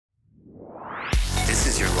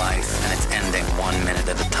1 minute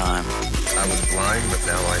at a time. I was blind, but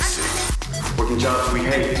now I see. Working jobs we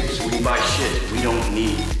hate, so we buy shit we don't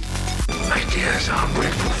need. Ideas are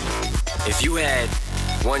breakfast. If you had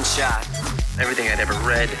one shot, everything I'd ever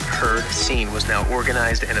read, heard, seen was now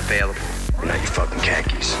organized and available. Now you fucking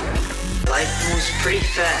khakis. life moves pretty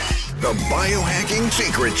fast. The Biohacking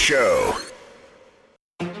Secret Show.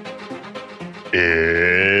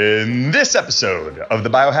 In this episode of the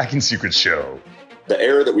Biohacking Secrets Show. The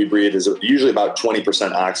air that we breathe is usually about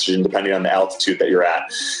 20% oxygen, depending on the altitude that you're at.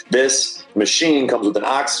 This machine comes with an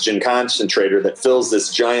oxygen concentrator that fills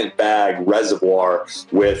this giant bag reservoir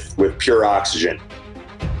with pure oxygen.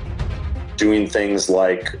 Doing things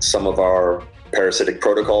like some of our parasitic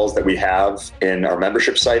protocols that we have in our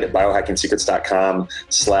membership site at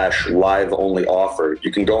biohackingsecrets.com/live only offer. You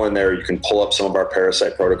can go in there, you can pull up some of our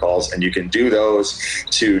parasite protocols, and you can do those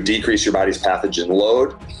to decrease your body's pathogen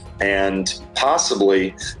load and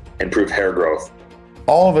possibly improve hair growth.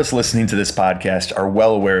 All of us listening to this podcast are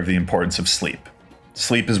well aware of the importance of sleep.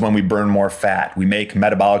 Sleep is when we burn more fat. We make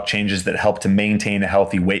metabolic changes that help to maintain a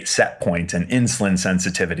healthy weight set point and insulin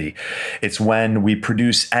sensitivity. It's when we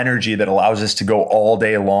produce energy that allows us to go all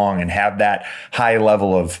day long and have that high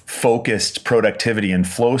level of focused productivity and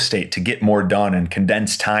flow state to get more done and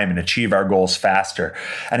condense time and achieve our goals faster.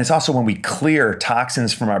 And it's also when we clear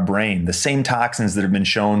toxins from our brain, the same toxins that have been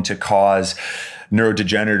shown to cause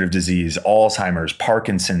neurodegenerative disease, Alzheimer's,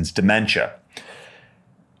 Parkinson's, dementia.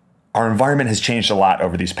 Our environment has changed a lot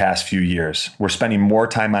over these past few years. We're spending more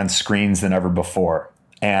time on screens than ever before.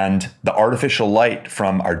 And the artificial light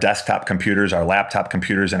from our desktop computers, our laptop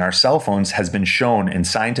computers, and our cell phones has been shown in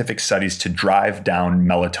scientific studies to drive down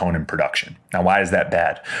melatonin production. Now, why is that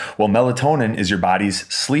bad? Well, melatonin is your body's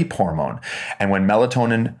sleep hormone. And when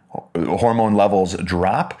melatonin hormone levels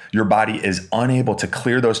drop, your body is unable to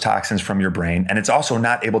clear those toxins from your brain. And it's also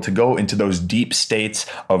not able to go into those deep states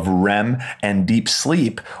of REM and deep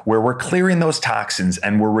sleep where we're clearing those toxins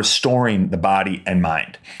and we're restoring the body and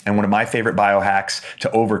mind. And one of my favorite biohacks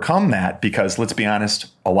to overcome that, because let's be honest,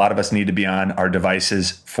 a lot of us need to be on our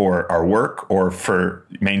devices for our work or for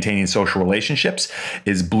maintaining social relationships,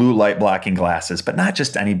 is blue light blocking glasses. But not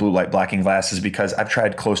just any blue light blocking glasses, because I've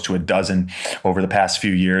tried close to a dozen over the past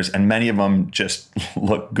few years, and many of them just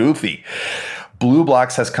look goofy. Blue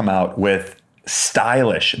Blocks has come out with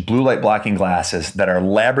stylish blue light blocking glasses that are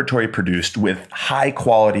laboratory produced with high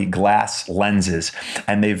quality glass lenses,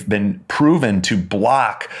 and they've been proven to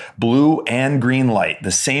block blue and green light,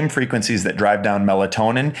 the same frequencies that drive down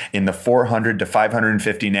melatonin, in the 400 to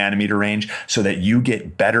 550 nanometer range, so that you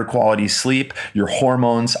get better quality sleep, your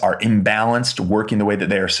hormones are imbalanced, working the way that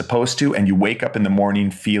they are supposed to, and you wake up in the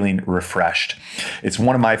morning feeling refreshed. It's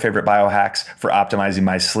one of my favorite biohacks for optimizing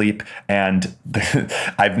my sleep, and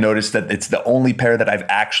I've noticed that it's the only pair that I've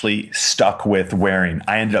actually stuck with wearing.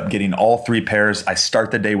 I ended up getting all three pairs. I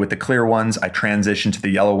start the day with the clear ones. I transition to the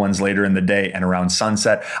yellow ones later in the day, and around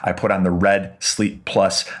sunset, I put on the red Sleep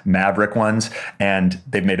Plus Maverick ones, and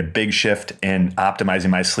they've made a big shift in optimizing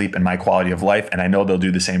my sleep and my quality of life, and I know they'll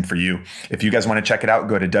do the same for you. If you guys want to check it out,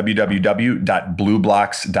 go to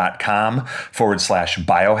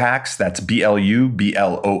www.blueblocks.com/biohacks. That's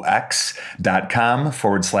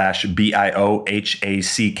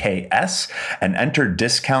BLUBLOX.com/BIOHACKS, and enter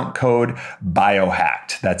discount code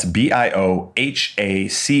BIOHACKED. That's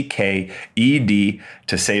BIOHACKED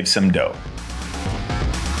to save some dough.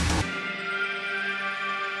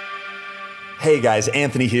 Hey guys,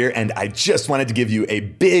 Anthony here, and I just wanted to give you a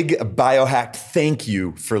big biohack thank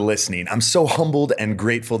you for listening. I'm so humbled and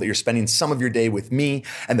grateful that you're spending some of your day with me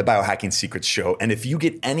and the Biohacking Secrets Show. And if you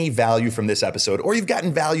get any value from this episode, or you've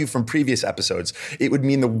gotten value from previous episodes, it would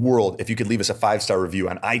mean the world if you could leave us a 5-star review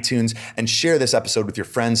on iTunes and share this episode with your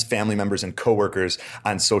friends, family members, and coworkers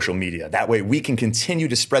on social media. That way we can continue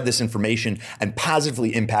to spread this information and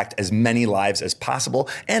positively impact as many lives as possible.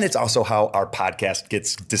 And it's also how our podcast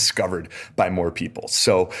gets discovered by more people.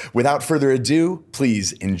 So without further ado,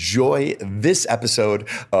 please enjoy this episode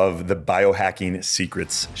of the Biohacking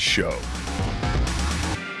Secrets Show.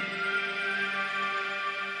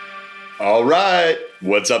 All right.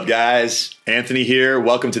 What's up, guys? Anthony here.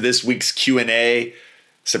 Welcome to this week's Q&A,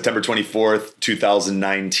 September 24th,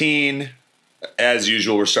 2019. As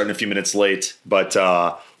usual, we're starting a few minutes late, but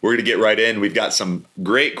we're going to get right in. We've got some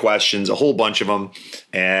great questions, a whole bunch of them,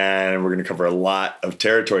 and we're going to cover a lot of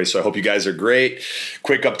territory. So I hope you guys are great.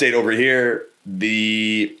 Quick update over here.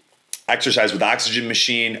 The exercise with oxygen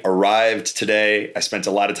machine arrived today. I spent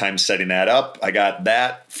a lot of time setting that up. I got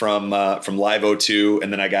that from Live O2,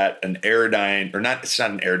 and then I got an Aerodyne, or not, it's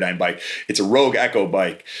not an Aerodyne bike. It's a Rogue Echo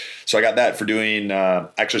bike. So I got that for doing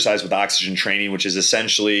exercise with oxygen training, which is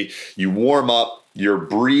essentially you warm up you're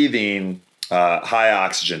breathing high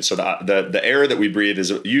oxygen. So the air that we breathe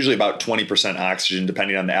is usually about 20% oxygen,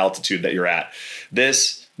 depending on the altitude that you're at.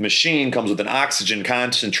 This machine comes with an oxygen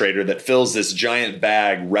concentrator that fills this giant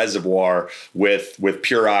bag reservoir with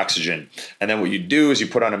pure oxygen. And then what you do is you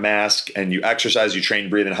put on a mask and you exercise, you train to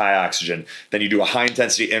breathe in high oxygen. Then you do a high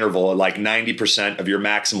intensity interval at like 90% of your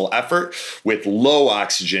maximal effort with low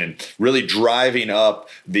oxygen, really driving up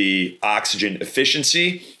the oxygen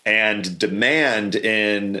efficiency and demand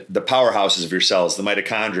in the powerhouses of your cells, the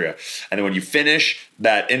mitochondria. And then when you finish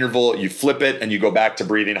that interval, you flip it and you go back to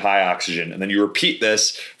breathing high oxygen. And then you repeat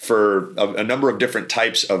this for a number of different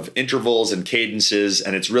types of intervals and cadences.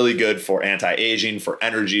 And it's really good for anti-aging, for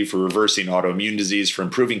energy, for reversing autoimmune disease, for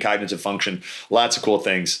improving cognitive function, lots of cool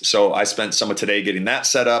things. So I spent some of today getting that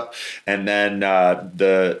set up. And then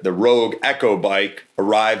the Rogue Echo bike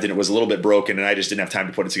arrived and it was a little bit broken and I just didn't have time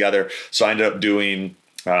to put it together. So I ended up doing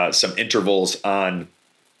some intervals on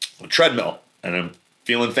a treadmill and I'm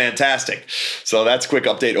feeling fantastic. So that's a quick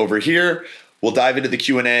update over here. We'll dive into the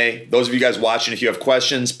Q&A. Those of you guys watching, if you have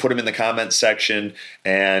questions, put them in the comments section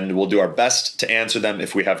and we'll do our best to answer them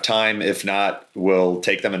if we have time. If not, we'll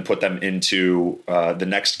take them and put them into the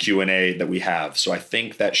next Q&A that we have. So I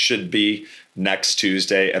think that should be next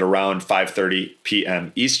Tuesday at around 5:30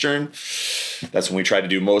 p.m. Eastern. That's when we try to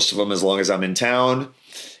do most of them as long as I'm in town.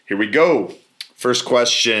 Here we go. First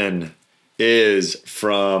question is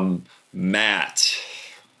from Matt.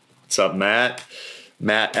 What's up, Matt?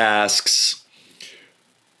 Matt asks,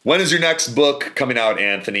 when is your next book coming out,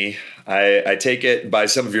 Anthony? I take it by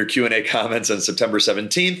some of your Q&A comments on September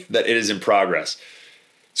 17th that it is in progress.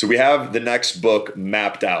 So we have the next book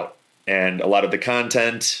mapped out and a lot of the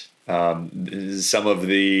content, some of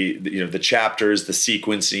the chapters, the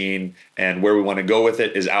sequencing, and where we want to go with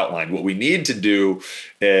it is outlined. What we need to do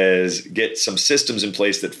is get some systems in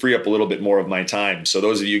place that free up a little bit more of my time. So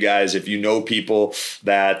those of you guys, if you know people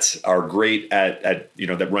that are great at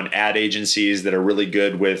that run ad agencies that are really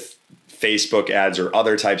good with Facebook ads or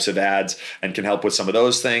other types of ads and can help with some of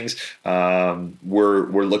those things,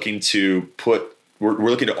 we're looking to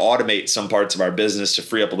automate some parts of our business to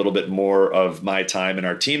free up a little bit more of my time and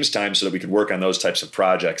our team's time so that we can work on those types of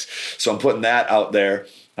projects. So I'm putting that out there.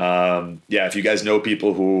 If you guys know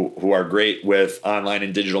people who are great with online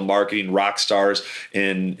and digital marketing, rock stars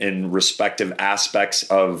in respective aspects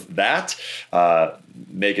of that,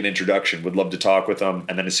 make an introduction. Would love to talk with them.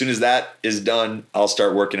 And then as soon as that is done, I'll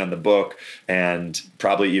start working on the book and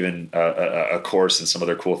probably even a course and some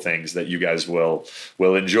other cool things that you guys will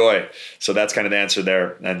enjoy. So that's kind of the answer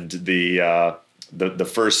there. And the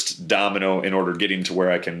first domino in order getting to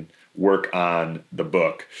where I can work on the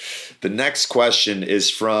book. The next question is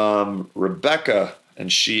from Rebecca, and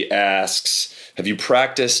she asks, have you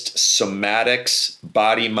practiced somatics,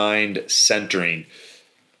 body-mind centering?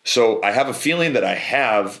 So I have a feeling that I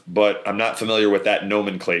have, but I'm not familiar with that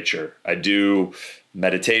nomenclature. I do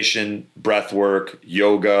meditation, breath work,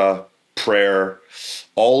 yoga, prayer,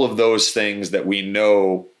 all of those things that we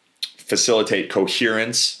know facilitate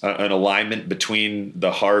coherence, an alignment between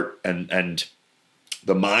the heart and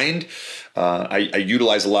the mind. I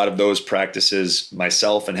utilize a lot of those practices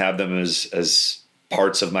myself and have them as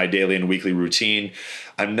parts of my daily and weekly routine.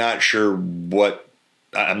 I'm not familiar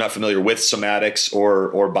with somatics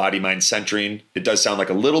or body mind centering. It does sound like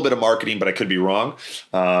a little bit of marketing, but I could be wrong.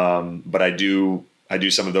 But I do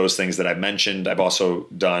some of those things that I mentioned. I've also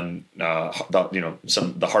done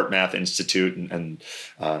the Heart Math Institute and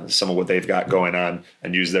some of what they've got going on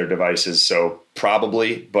and use their devices. So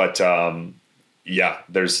probably, but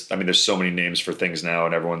there's so many names for things now,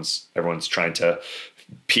 and everyone's trying to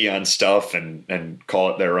pee on stuff and call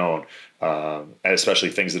it their own, especially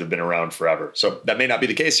things that have been around forever. So that may not be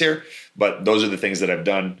the case here, but those are the things that I've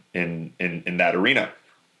done in that arena.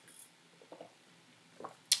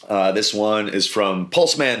 This one is from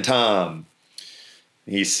Pulseman Tom.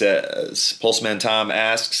 He says, Pulseman Tom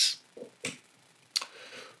asks,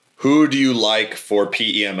 who do you like for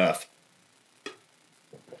PEMF?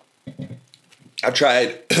 I've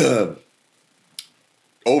tried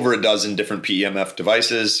over a dozen different PEMF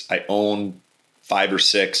devices. I own 5 or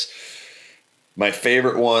 6. My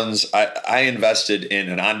favorite ones, I invested in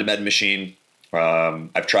an on-demand machine.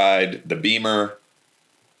 I've tried the Beamer,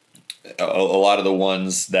 a lot of the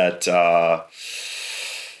ones that are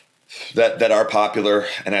popular,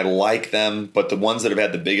 and I like them. But the ones that have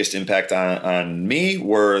had the biggest impact on me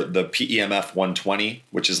were the PEMF 120,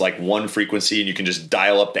 which is like one frequency, and you can just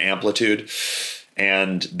dial up the amplitude,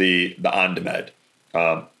 and the on-demand.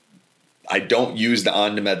 I don't use the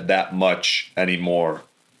on-demand that much anymore,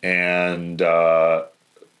 and have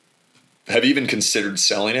even considered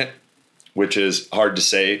selling it. which is hard to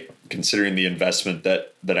say considering the investment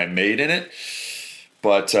that I made in it.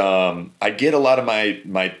 But I get a lot of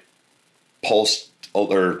my pulse,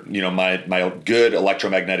 or my good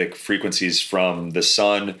electromagnetic frequencies from the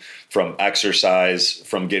sun, from exercise,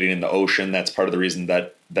 from getting in the ocean. That's part of the reason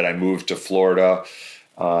that I moved to Florida.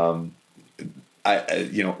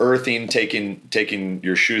 Earthing, taking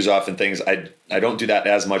your shoes off and things. I don't do that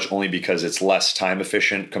as much, only because it's less time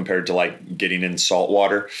efficient compared to like getting in salt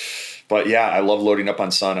water. But yeah, I love loading up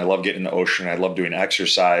on sun. I love getting in the ocean. I love doing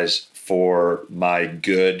exercise for my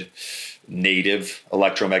good native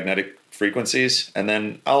electromagnetic frequencies. And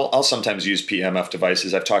then I'll sometimes use PMF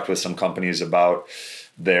devices. I've talked with some companies about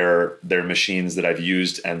their machines that I've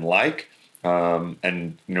used and like.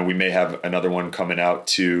 And we may have another one coming out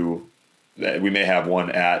we may have one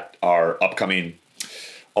at our upcoming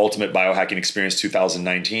Ultimate Biohacking Experience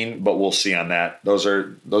 2019, but we'll see on that. Those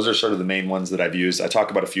are sort of the main ones that I've used. I talk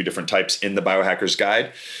about a few different types in the Biohacker's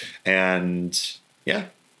Guide, and yeah.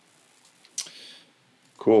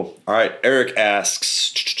 Cool. All right. Eric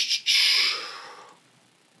asks,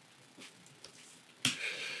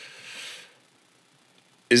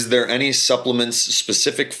 is there any supplements,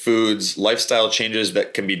 specific foods, lifestyle changes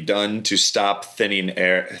that can be done to stop thinning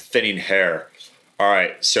hair? All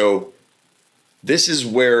right. So this is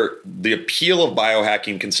where the appeal of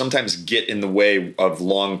biohacking can sometimes get in the way of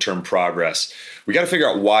long-term progress. We got to figure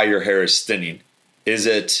out why your hair is thinning. Is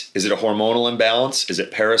it a hormonal imbalance? Is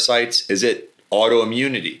it parasites? Is it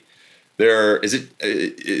autoimmunity? Could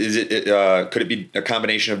it be a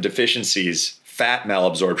combination of deficiencies, fat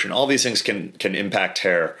malabsorption? All these things can impact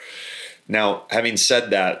hair. Now, having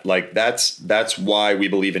said that, like that's why we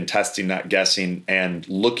believe in testing, not guessing, and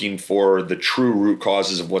looking for the true root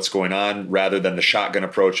causes of what's going on, rather than the shotgun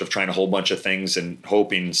approach of trying a whole bunch of things and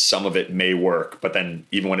hoping some of it may work. But then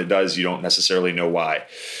even when it does, you don't necessarily know why.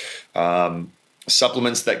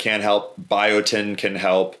 Supplements that can help, biotin can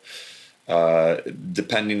help,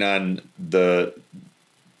 depending on the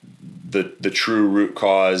true root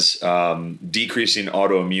cause, decreasing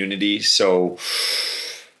autoimmunity. So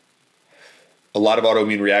a lot of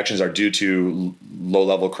autoimmune reactions are due to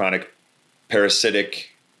low-level chronic parasitic,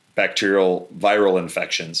 bacterial, viral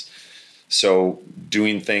infections. So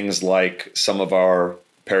doing things like some of our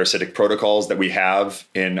parasitic protocols that we have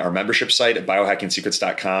in our membership site at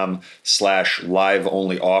biohackingsecrets.com/live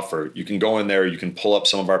only offer. You can go in there, you can pull up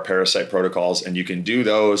some of our parasite protocols, and you can do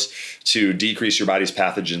those to decrease your body's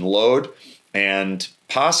pathogen load and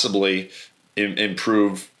possibly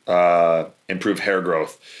improve hair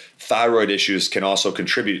growth. Thyroid issues can also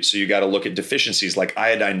contribute. So you got to look at deficiencies like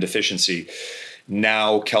iodine deficiency.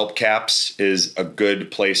 Now, kelp caps is a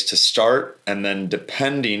good place to start. And then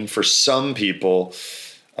depending, for some people,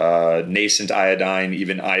 nascent iodine,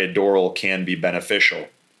 even iodoral, can be beneficial.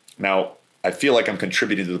 Now, I feel like I'm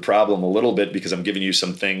contributing to the problem a little bit because I'm giving you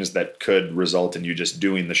some things that could result in you just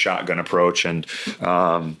doing the shotgun approach, and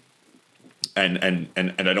I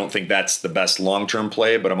don't think that's the best long-term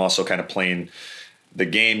play. But I'm also kind of playing the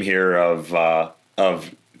game here of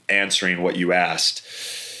answering what you asked.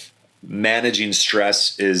 Managing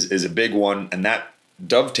stress is a big one, and that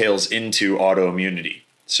dovetails into autoimmunity.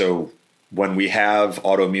 So when we have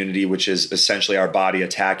autoimmunity, which is essentially our body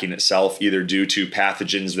attacking itself, either due to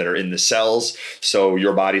pathogens that are in the cells, so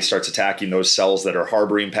your body starts attacking those cells that are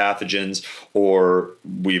harboring pathogens, or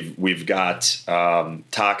we've got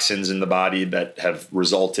toxins in the body that have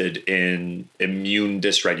resulted in immune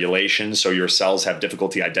dysregulation. So your cells have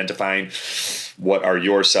difficulty identifying what are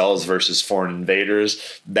your cells versus foreign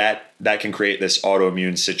invaders. That can create this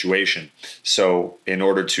autoimmune situation. So in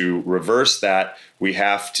order to reverse that, we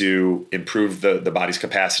have to improve the body's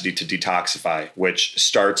capacity to detoxify, which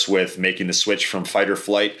starts with making the switch from fight or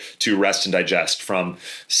flight to rest and digest, from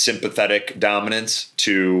sympathetic dominance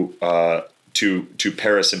to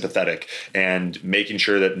parasympathetic, and making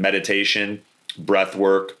sure that meditation, breath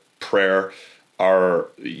work, prayer, our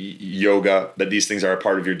yoga, that these things are a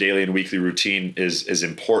part of your daily and weekly routine is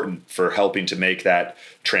important for helping to make that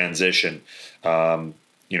transition, from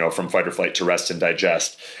fight or flight to rest and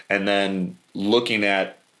digest. And then looking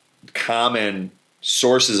at common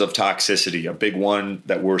sources of toxicity. A big one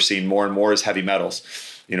that we're seeing more and more is heavy metals,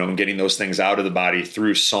 and getting those things out of the body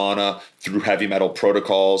through sauna, through heavy metal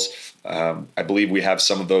protocols, I believe we have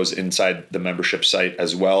some of those inside the membership site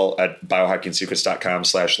as well at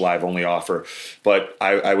biohackingsecrets.com/live only offer. But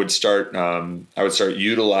I would start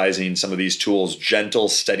utilizing some of these tools, gentle,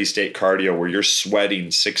 steady state cardio, where you're sweating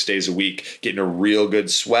 6 days a week, getting a real good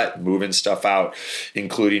sweat, moving stuff out,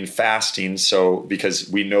 including fasting. So because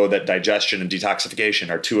we know that digestion and detoxification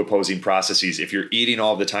are two opposing processes. If you're eating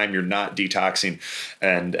all the time, you're not detoxing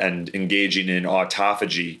and engaging in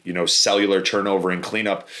autophagy, cellular turnover and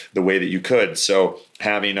cleanup the way that you could. So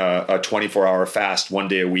having a 24-hour fast 1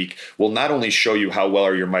 day a week will not only show you how well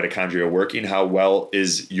are your mitochondria working, how well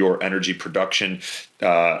is your energy production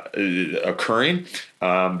occurring,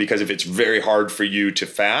 because if it's very hard for you to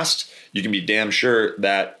fast, you can be damn sure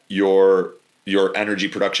that your energy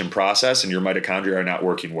production process and your mitochondria are not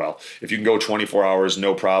working well. If you can go 24 hours,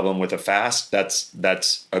 no problem with a fast,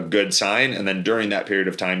 that's a good sign. And then during that period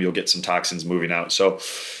of time, you'll get some toxins moving out. So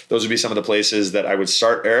those would be some of the places that I would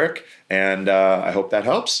start, Eric. And I hope that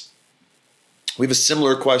helps. We have a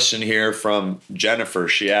similar question here from Jennifer.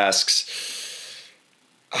 She asks,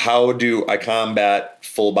 how do I combat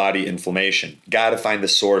full body inflammation? Got to find the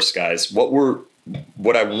source, guys.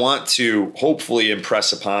 What I want to hopefully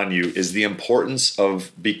impress upon you is the importance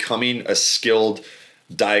of becoming a skilled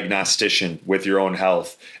diagnostician with your own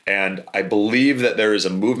health. And I believe that there is a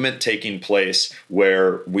movement taking place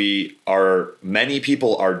where many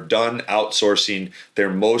people are done outsourcing their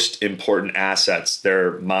most important assets,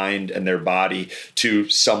 their mind and their body, to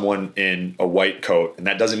someone in a white coat. And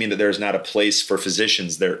that doesn't mean that there's not a place for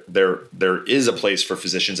physicians. There is a place for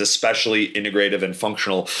physicians, especially integrative and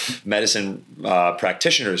functional medicine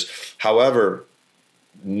practitioners. However,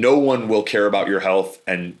 no one will care about your health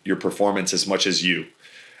and your performance as much as you.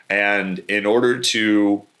 And in order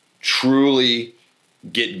to truly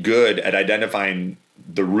get good at identifying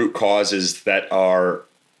the root causes that are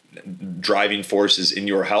driving forces in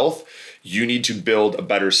your health, you need to build a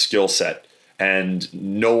better skill set. And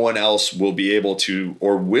no one else will be able to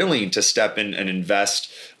or willing to step in and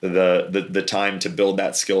invest the time to build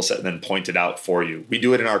that skill set and then point it out for you. We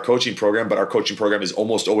do it in our coaching program, but our coaching program is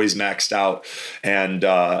almost always maxed out.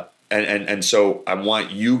 And so I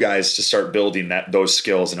want you guys to start building those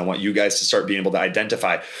skills, and I want you guys to start being able to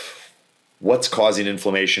identify what's causing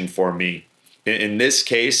inflammation for me. In this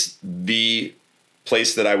case, the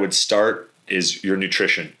place that I would start is your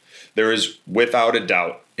nutrition. There is, without a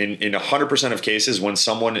doubt, in 100% of cases, when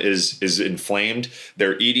someone is inflamed,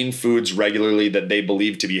 they're eating foods regularly that they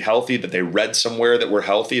believe to be healthy, that they read somewhere that were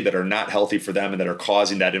healthy, that are not healthy for them, and that are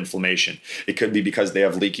causing that inflammation. It could be because they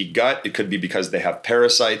have leaky gut. It could be because they have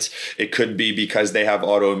parasites. It could be because they have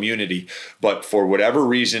autoimmunity. But for whatever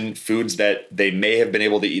reason, foods that they may have been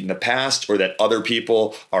able to eat in the past or that other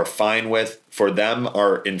people are fine with, for them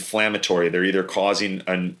are inflammatory. They're either causing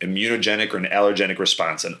an immunogenic or an allergenic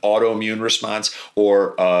response, an autoimmune response,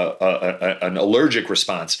 or an allergic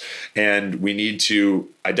response. And we need to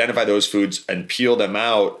identify those foods and peel them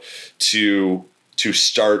out to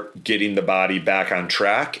start getting the body back on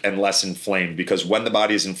track and less inflamed. Because when the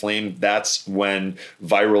body is inflamed, that's when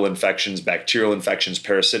viral infections, bacterial infections,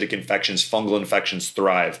 parasitic infections, fungal infections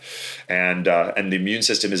thrive. And the immune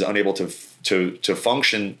system is unable to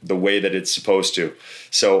function the way that it's supposed to.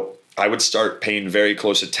 So I would start paying very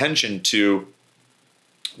close attention to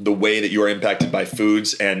the way that you are impacted by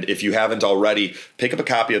foods. And if you haven't already, pick up a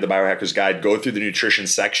copy of the Biohacker's Guide, go through the nutrition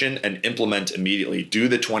section and implement immediately. Do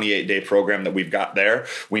the 28-day program that we've got there.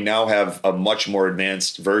 We now have a much more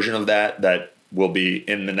advanced version of that will be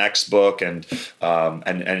in the next book and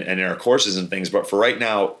in our courses and things. But for right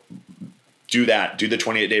now, do that. Do the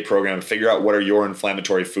 28-day program. Figure out what are your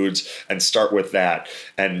inflammatory foods and start with that.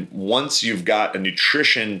 And once you've got a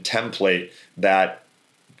nutrition template that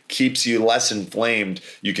keeps you less inflamed,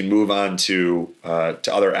 you can move on to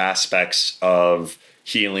other aspects of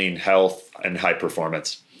healing, health, and high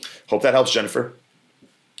performance. Hope that helps, Jennifer.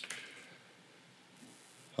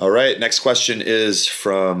 All right, next question is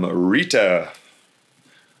from Rita.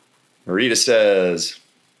 Rita says,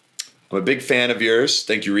 I'm a big fan of yours.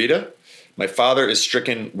 Thank you, Rita. My father is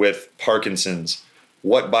stricken with Parkinson's.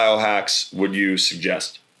 What biohacks would you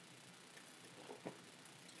suggest?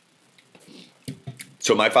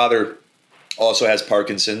 So my father also has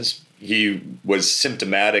Parkinson's. He was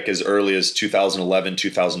symptomatic as early as 2011,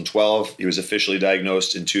 2012. He was officially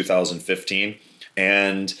diagnosed in 2015.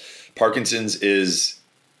 And Parkinson's is,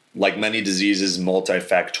 like many diseases,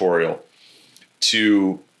 multifactorial.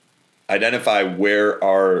 To identify where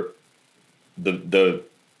are the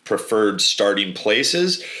preferred starting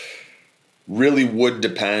places really would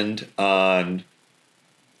depend on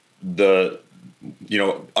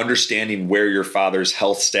understanding where your father's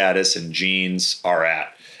health status and genes are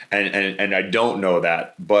at. and I don't know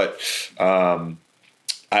that, but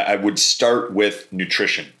I would start with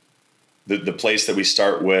nutrition, the place that we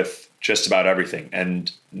start with just about everything,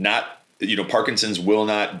 and not, Parkinson's will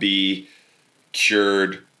not be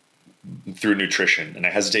cured through nutrition. And I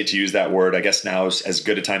hesitate to use that word. I guess now is as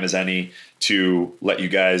good a time as any to let you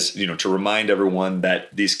guys, to remind everyone that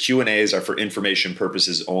these Q&As are for information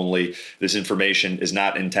purposes only. This information is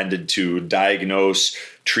not intended to diagnose,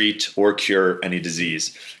 treat, or cure any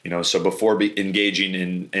disease. So before engaging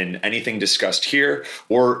in anything discussed here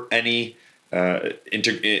or any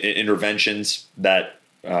interventions that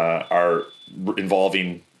are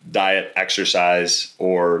involving diet, exercise,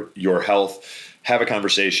 or your health, have a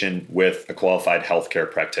conversation with a qualified healthcare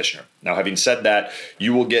practitioner. Now, having said that,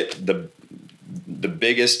 you will get the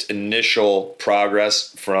biggest initial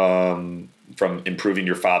progress from improving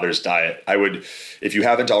your father's diet. I would, if you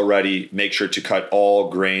haven't already, make sure to cut all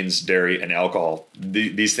grains, dairy, and alcohol.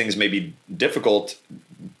 These things may be difficult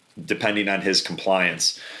depending on his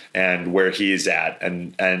compliance and where he is at,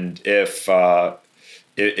 and if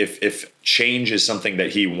change is something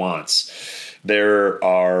that he wants.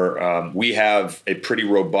 We have a pretty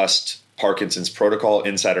robust Parkinson's protocol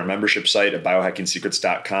inside our membership site at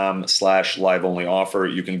biohackingsecrets.com/live only offer.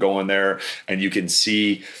 You can go in there and you can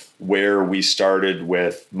see where we started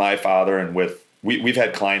with my father, and we've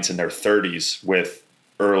had clients in their 30s with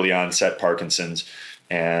early onset Parkinson's,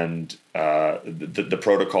 and the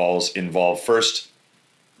protocols involve first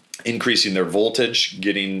increasing their voltage,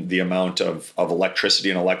 getting the amount of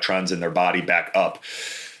electricity and electrons in their body back up.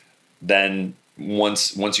 Then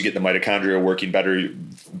once you get the mitochondria working better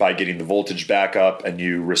by getting the voltage back up and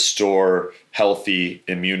you restore healthy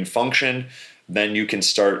immune function, then you can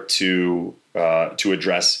start to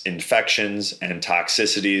address infections and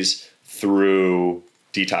toxicities through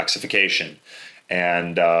detoxification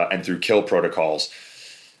and through kill protocols.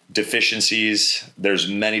 Deficiencies, there's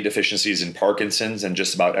many deficiencies in Parkinson's and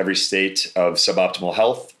just about every state of suboptimal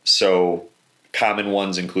health. So common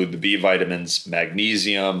ones include the B vitamins,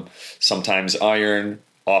 magnesium, sometimes iron,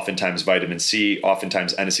 oftentimes vitamin C,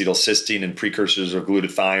 oftentimes N-acetylcysteine and precursors of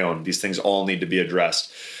glutathione. These things all need to be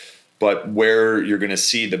addressed. But where you're going to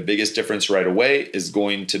see the biggest difference right away is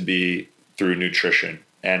going to be through nutrition.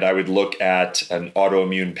 And I would look at an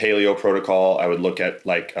autoimmune paleo protocol. I would look at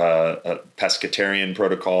like a pescatarian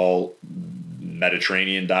protocol,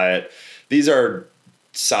 Mediterranean diet. These are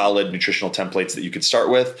solid nutritional templates that you could start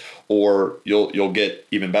with, or you'll get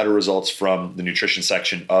even better results from the nutrition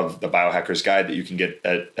section of the Biohacker's Guide that you can get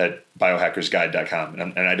at biohackersguide.com.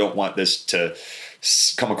 And I don't want this to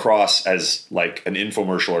come across as like an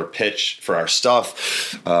infomercial or pitch for our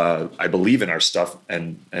stuff. I believe in our stuff,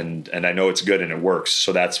 and I know it's good and it works.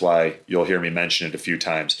 So that's why you'll hear me mention it a few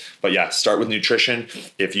times. But yeah, start with nutrition.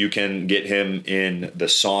 If you can get him in the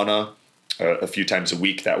sauna a few times a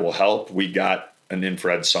week, that will help. We got an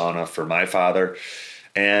infrared sauna for my father.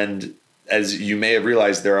 And as you may have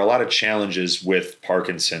realized, there are a lot of challenges with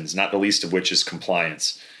Parkinson's, not the least of which is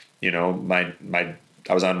compliance.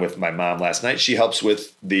 I was on with my mom last night. She helps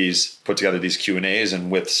with put together these Q&As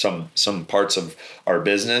and with some parts of our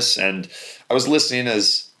business. And I was listening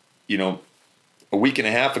as, a week and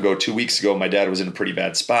a half ago, 2 weeks ago, my dad was in a pretty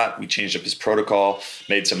bad spot. We changed up his protocol,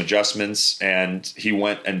 made some adjustments, and he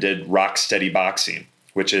went and did rock steady boxing,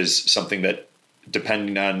 which is something that,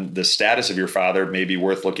 depending on the status of your father, may be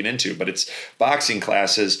worth looking into. But it's boxing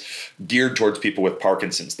classes geared towards people with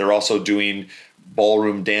Parkinson's. They're also doing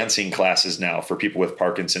ballroom dancing classes now for people with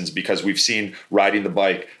Parkinson's, because we've seen riding the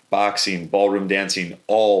bike, boxing, ballroom dancing,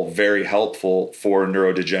 all very helpful for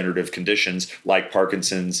neurodegenerative conditions like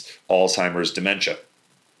Parkinson's, Alzheimer's, dementia.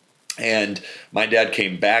 And my dad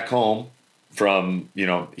came back home from,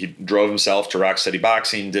 he drove himself to Rock Steady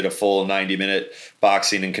Boxing, did a full 90-minute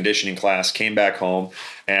boxing and conditioning class, came back home,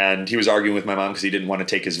 and he was arguing with my mom because he didn't want to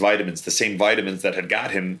take his vitamins, the same vitamins that had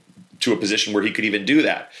got him to a position where he could even do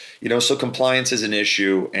that. So compliance is an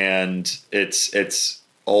issue, and it's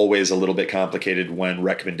always a little bit complicated when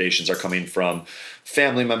recommendations are coming from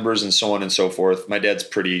family members and so on and so forth. My dad's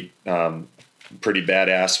pretty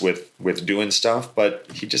badass with doing stuff, but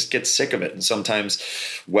he just gets sick of it. And sometimes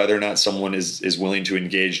whether or not someone is willing to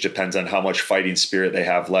engage depends on how much fighting spirit they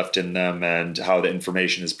have left in them and how the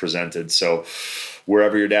information is presented. So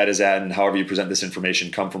wherever your dad is at and however you present this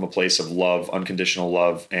information, come from a place of love, unconditional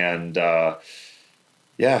love. And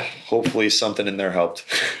hopefully something in there helped.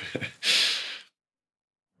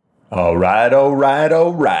 All right.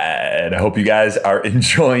 I hope you guys are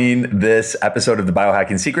enjoying this episode of the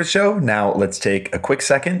Biohacking Secrets Show. Now let's take a quick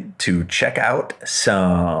second to check out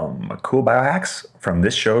some cool biohacks from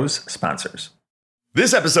this show's sponsors.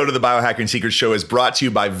 This episode of the Biohacking Secrets Show is brought to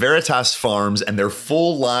you by Veritas Farms and their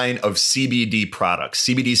full line of CBD products,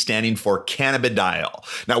 CBD standing for cannabidiol.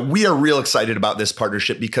 Now, we are real excited about this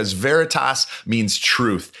partnership because Veritas means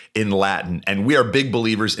truth in Latin, and we are big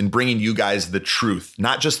believers in bringing you guys the truth,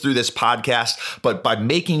 not just through this podcast, but by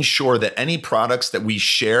making sure that any products that we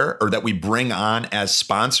share or that we bring on as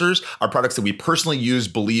sponsors are products that we personally use,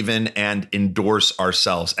 believe in, and endorse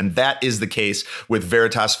ourselves. And that is the case with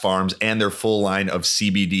Veritas Farms and their full line of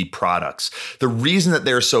CBD products. The reason that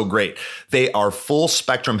they're so great, they are full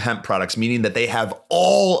spectrum hemp products, meaning that they have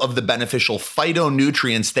all of the beneficial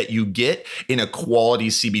phytonutrients that you get in a quality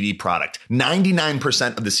CBD product.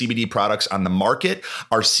 99% of the CBD products on the market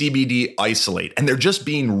are CBD isolate, and they're just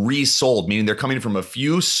being resold, meaning they're coming from a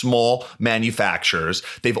few small manufacturers.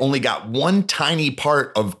 They've only got one tiny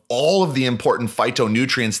part of all of the important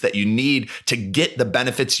phytonutrients that you need to get the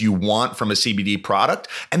benefits you want from a CBD product,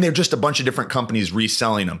 and they're just a bunch of different companies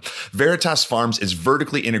reselling them. Veritas Farms is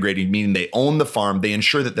vertically integrated, meaning they own the farm. They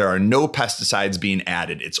ensure that there are no pesticides being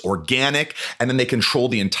added. It's organic, and then they control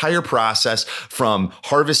the entire process from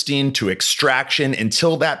harvesting to extraction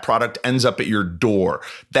until that product ends up at your door.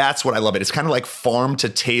 That's what I love it. It's kind of like farm to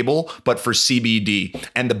table, but for CBD.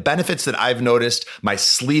 And the benefits that I've noticed, my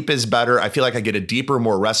sleep is better. I feel like I get a deeper,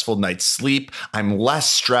 more restful night's sleep. I'm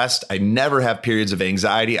less stressed. I never have periods of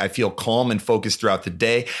anxiety. I feel calm and focused throughout the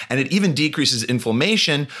day. And it even decreases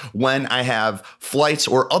inflammation when I have flights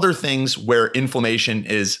or other things where inflammation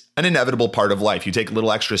is an inevitable part of life. You take a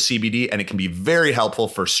little extra CBD and it can be very helpful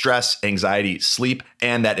for stress, anxiety, sleep,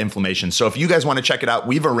 and that inflammation. So if you guys want to check it out,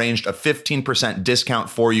 we've arranged a 15% discount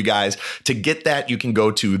for you guys. To get that, you can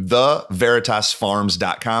go to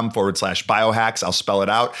theveritasfarms.com/biohacks. I'll spell it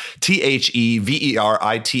out.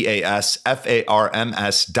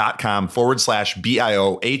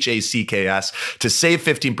 THEVERITASFARMS.com/BIOHACKS to save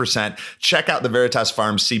 15%. Check out the Veritas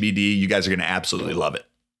Farms CBD. You guys are going to absolutely love it.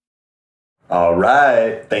 All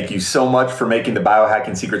right. Thank you so much for making the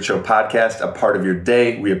Biohacking Secret Show podcast a part of your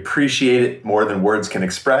day. We appreciate it more than words can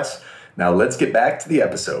express. Now let's get back to the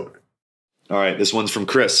episode. All right. This one's from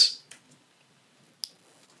Chris.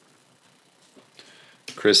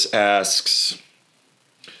 Chris asks,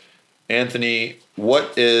 Anthony,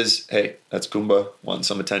 hey, that's Goomba wanting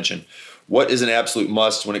some attention. What is an absolute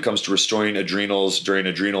must when it comes to restoring adrenals during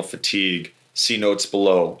adrenal fatigue? See notes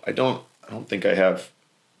below. I don't think I have.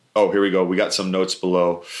 Oh, here we go. We got some notes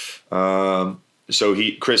below.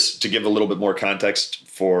 Chris, to give a little bit more context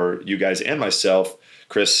for you guys and myself,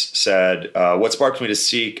 Chris said, what sparked me to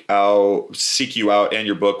seek you out and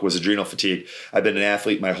your book was adrenal fatigue. I've been an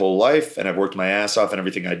athlete my whole life, and I've worked my ass off in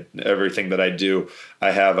everything that I do.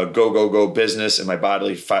 I have a go business, and my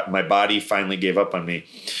body finally gave up on me.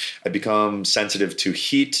 I've become sensitive to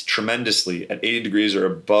heat tremendously. At 80 degrees or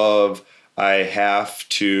above, I have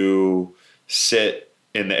to sit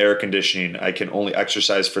in the air conditioning. I can only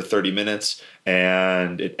exercise for 30 minutes,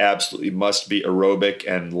 and it absolutely must be aerobic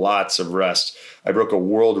and lots of rest. I broke a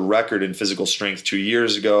world record in physical strength 2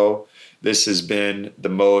 years ago. This has been the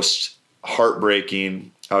most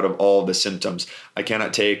heartbreaking out of all the symptoms. I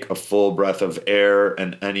cannot take a full breath of air,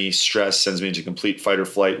 and any stress sends me into complete fight or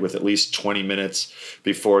flight with at least 20 minutes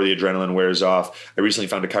before the adrenaline wears off. I recently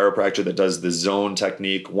found a chiropractor that does the zone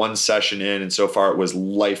technique, one session in, and so far it was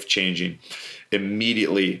life-changing.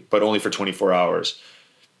 Immediately, but only for 24 hours.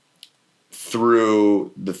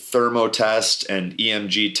 Through the thermo test and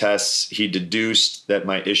EMG tests, he deduced that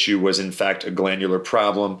my issue was in fact a glandular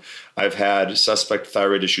problem. I've had suspect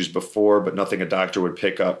thyroid issues before, but nothing a doctor would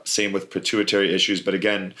pick up. Same with pituitary issues, but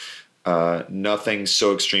again, nothing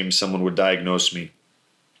so extreme someone would diagnose me.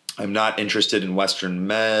 I'm not interested in Western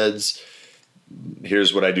meds.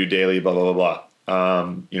 Here's what I do daily, blah, blah, blah,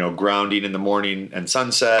 blah. Grounding in the morning and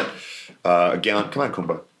sunset. A gallon. Come on,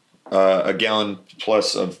 Kumba. A gallon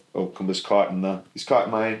plus of. Oh, Kumba's he's caught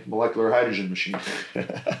in my molecular hydrogen machine.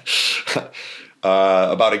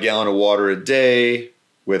 About a gallon of water a day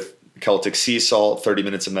with Celtic sea salt. 30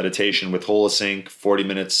 minutes of meditation with Holosync. 40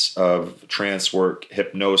 minutes of trance work,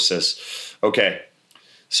 hypnosis. Okay,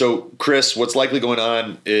 so Chris, what's likely going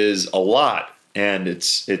on is a lot, and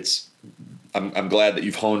I'm glad that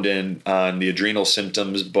you've honed in on the adrenal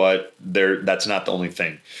symptoms, but that's not the only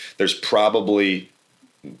thing. There's probably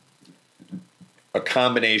a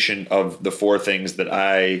combination of the four things that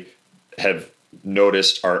I have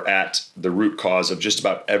noticed are at the root cause of just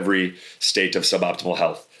about every state of suboptimal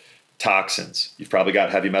health. Toxins. You've probably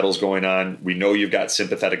got heavy metals going on. We know you've got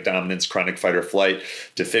sympathetic dominance, chronic fight or flight,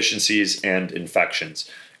 deficiencies, and infections.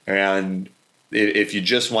 And if you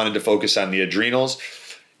just wanted to focus on the adrenals,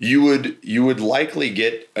 you would likely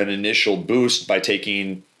get an initial boost by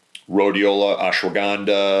taking rhodiola,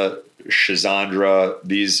 ashwagandha, schizandra.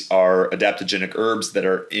 These are adaptogenic herbs that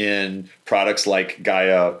are in products like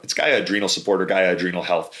Gaia. It's Gaia Adrenal Support or Gaia Adrenal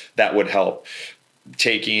Health. That would help.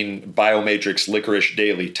 Taking Biomatrix licorice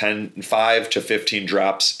daily, 5 to 15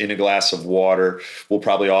 drops in a glass of water will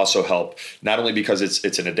probably also help. Not only because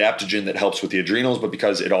it's an adaptogen that helps with the adrenals, but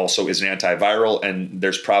because it also is an antiviral, and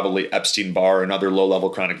there's probably Epstein-Barr and other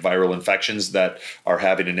low-level chronic viral infections that are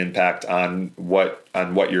having an impact on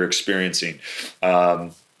what you're experiencing.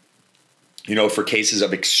 For cases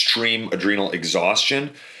of extreme adrenal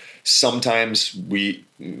exhaustion, sometimes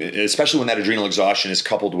especially when that adrenal exhaustion is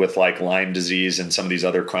coupled with like Lyme disease and some of these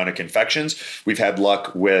other chronic infections, we've had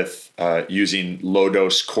luck with using low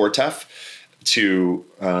dose Cortef to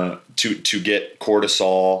get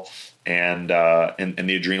cortisol and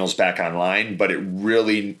the adrenals back online. But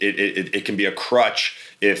it can be a crutch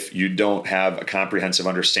if you don't have a comprehensive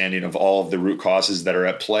understanding of all of the root causes that are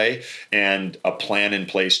at play and a plan in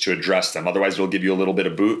place to address them. Otherwise, it'll give you a little bit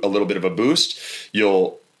of a boost.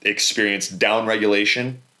 You'll experience down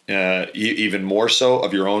regulation, even more so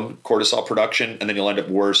of your own cortisol production, and then you'll end up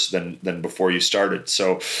worse than before you started.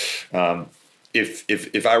 So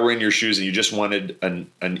if I were in your shoes and you just wanted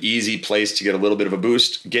an easy place to get a little bit of a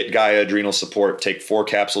boost, get Gaia Adrenal Support. Take 4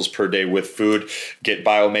 capsules per day with food. Get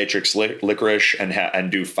Biomatrix licorice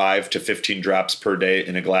and do 5 to 15 drops per day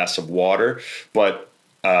in a glass of water. But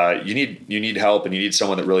you need help, and you need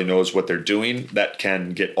someone that really knows what they're doing, that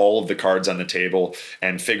can get all of the cards on the table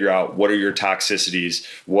and figure out what are your toxicities,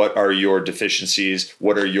 what are your deficiencies,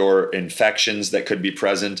 what are your infections that could be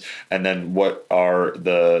present, and then what are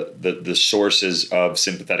the sources of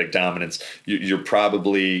sympathetic dominance. You're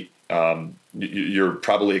probably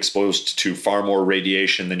exposed to far more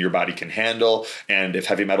radiation than your body can handle, and if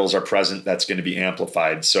heavy metals are present, that's going to be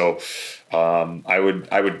amplified. So I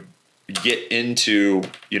would get into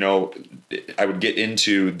the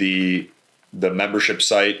membership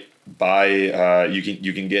site.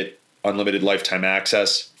 You can get unlimited lifetime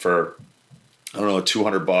access for, I don't know,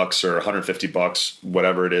 $200 or $150,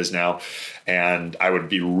 whatever it is now. And I would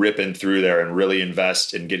be ripping through there and really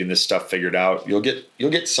invest in getting this stuff figured out. You'll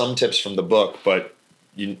get some tips from the book, but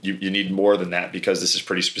you need more than that, because this is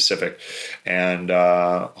pretty specific. And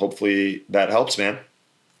hopefully that helps, man.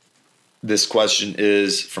 This question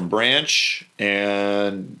is from Branch,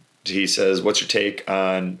 and he says, what's your take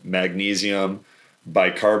on magnesium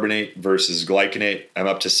bicarbonate versus glycinate? I'm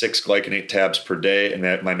up to 6 glycinate tabs per day, and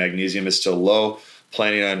my magnesium is still low.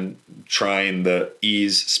 Planning on trying the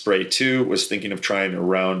Ease Spray 2. Was thinking of trying a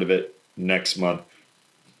round of it next month.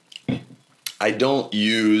 I don't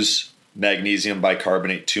use magnesium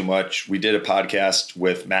bicarbonate too much. We did a podcast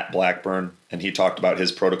with Matt Blackburn, and he talked about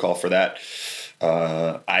his protocol for that.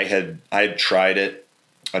 I had tried it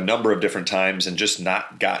a number of different times and just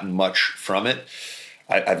not gotten much from it.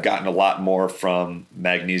 I've gotten a lot more from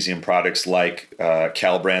magnesium products like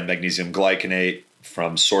Calbrand magnesium glycinate,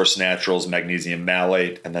 from Source Naturals magnesium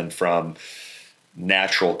malate, and then from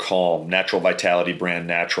Natural Vitality brand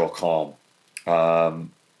Natural Calm.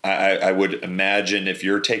 I would imagine if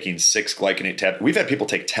you're taking 6 glycinate tabs, we've had people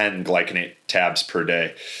take 10 glycinate tabs per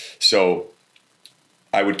day. So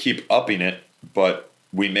I would keep upping it. But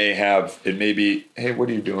we may have, it may be, hey, what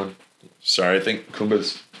are you doing? Sorry, I think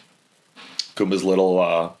Kumba's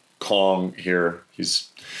little Kong here, he's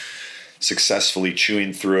successfully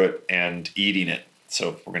chewing through it and eating it.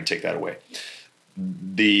 So we're going to take that away.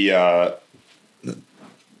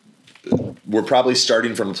 We're probably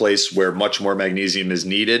starting from a place where much more magnesium is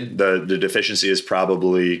needed. The deficiency is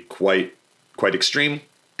probably quite extreme.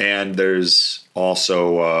 And there's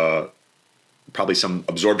also probably some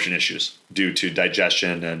absorption issues due to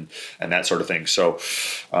digestion and that sort of thing. So,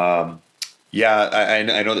 I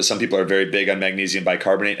know that some people are very big on magnesium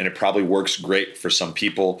bicarbonate, and it probably works great for some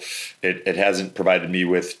people. It hasn't provided me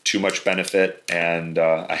with too much benefit, and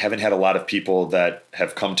I haven't had a lot of people that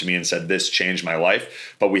have come to me and said, this changed my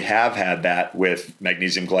life. But we have had that with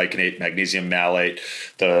magnesium glycinate, magnesium malate,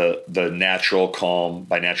 the Natural Calm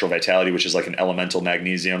by Natural Vitality, which is like an elemental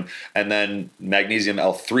magnesium, and then magnesium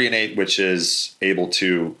L-threonate, which is able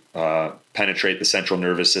to penetrate the central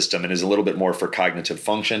nervous system and is a little bit more for cognitive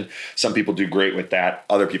function. Some people do great with that.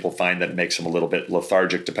 Other people find that it makes them a little bit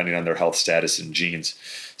lethargic depending on their health status and genes.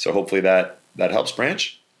 So hopefully that helps,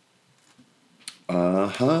 Branch.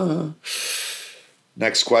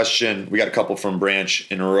 Next question. We got a couple from Branch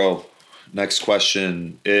in a row. Next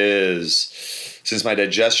question is, since my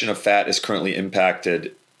digestion of fat is currently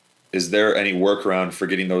impacted, is there any workaround for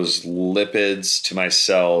getting those lipids to my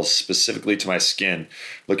cells, specifically to my skin?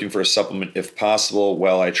 Looking for a supplement if possible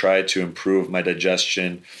while I try to improve my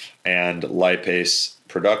digestion and lipase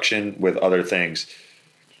production with other things.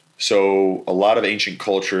 So a lot of ancient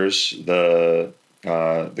cultures, the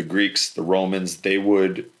Greeks, the Romans, they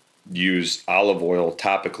would use olive oil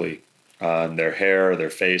topically on their hair,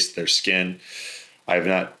 their face, their skin. I've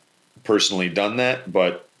not personally done that,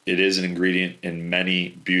 but it is an ingredient in many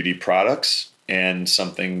beauty products and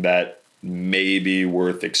something that may be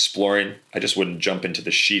worth exploring. I just wouldn't jump into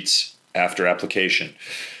the sheets after application.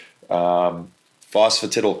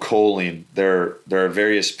 Phosphatidylcholine. There are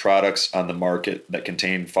various products on the market that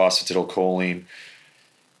contain phosphatidylcholine.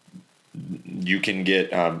 You can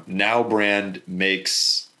get Now brand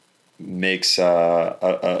makes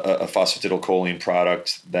a phosphatidylcholine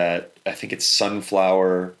product that I think it's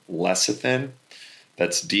sunflower lecithin.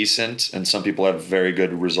 That's decent, and some people have very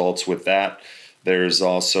good results with that. There's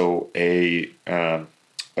also a PC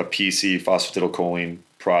phosphatidylcholine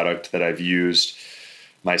product that I've used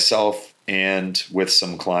myself and with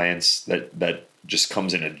some clients that just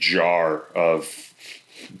comes in a jar of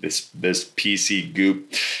this PC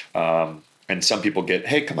goop. And some people get,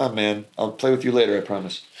 hey, come on, man, I'll play with you later, I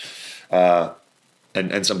promise. And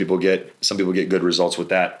some people get good results with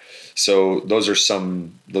that. So those are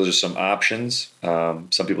some options.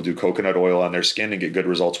 Some people do coconut oil on their skin and get good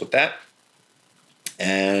results with that.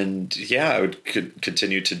 And yeah, I would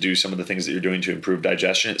continue to do some of the things that you're doing to improve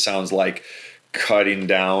digestion. It sounds like cutting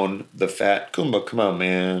down the fat. Kumba, come on,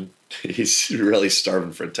 man. He's really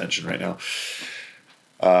starving for attention right now.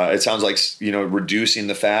 It sounds like, reducing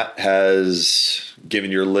the fat has given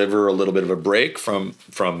your liver a little bit of a break from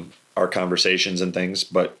our conversations and things.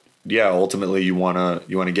 But yeah, ultimately you want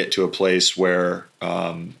to get to a place where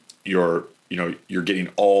you're getting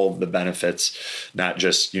all the benefits, not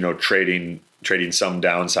just, trading some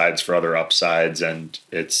downsides for other upsides, and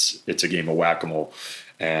it's a game of whack-a-mole.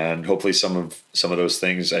 And hopefully some of those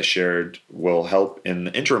things I shared will help in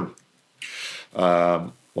the interim.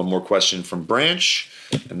 One more question from Branch,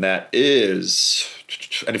 and that is,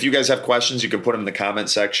 and if you guys have questions, you can put them in the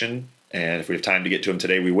comment section, and if we have time to get to them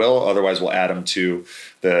today, we will. Otherwise, we'll add them to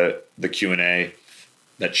the Q&A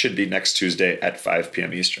that should be next Tuesday at 5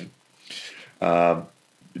 p.m. Eastern. Do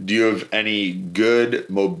you have any good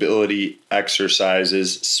mobility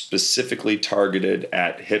exercises specifically targeted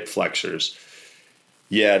at hip flexors?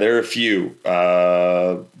 Yeah, there are a few.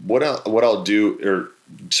 What I'll do,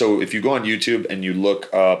 so if you go on YouTube and you look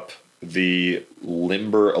up the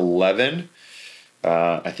Limber 11,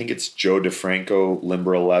 I think it's Joe DeFranco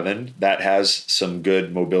Limber 11. That has some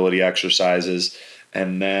good mobility exercises.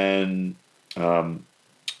 And then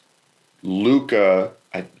Luca,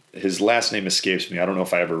 his last name escapes me. I don't know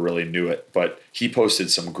if I ever really knew it, but he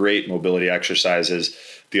posted some great mobility exercises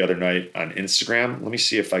the other night on Instagram. Let me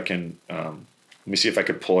see if I can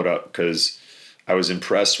pull it up, because I was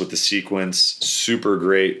impressed with the sequence. Super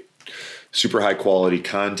great, super high quality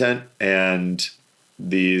content. And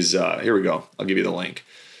these, here we go. I'll give you the link.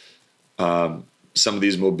 Some of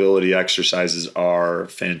these mobility exercises are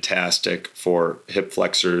fantastic for hip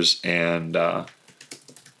flexors and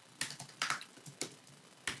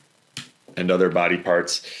other body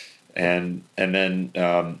parts. And then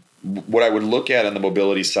what I would look at on the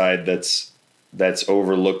mobility side that's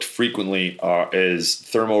overlooked frequently is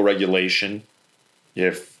thermoregulation.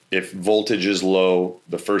 If voltage is low,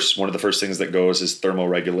 one of the first things that goes is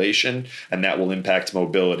thermoregulation, and that will impact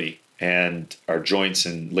mobility. And our joints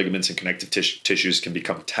and ligaments and connective tissues can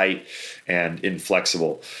become tight and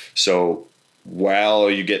inflexible. So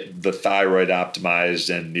while you get the thyroid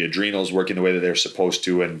optimized and the adrenals working the way that they're supposed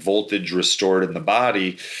to, and voltage restored in the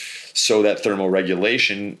body, so that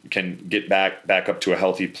thermoregulation can get back up to a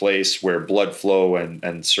healthy place where blood flow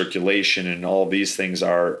and circulation and all these things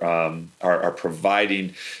are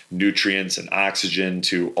providing nutrients and oxygen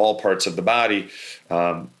to all parts of the body.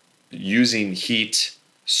 Using heat,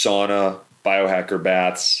 sauna, biohacker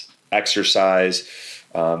baths, exercise,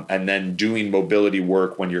 and then doing mobility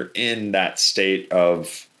work when you're in that state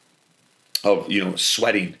of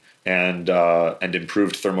sweating and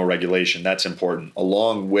improved thermoregulation. That's important,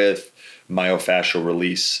 along with myofascial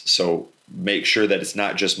release. So make sure that it's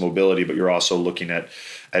not just mobility, but you're also looking at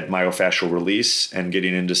myofascial release and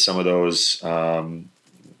getting into some of those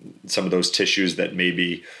tissues that may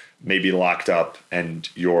be locked up, and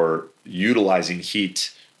you're utilizing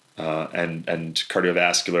heat and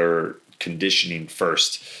cardiovascular conditioning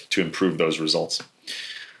first to improve those results.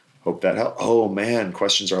 Hope that helped. Oh man,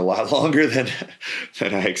 questions are a lot longer than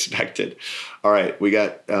I expected. All right, we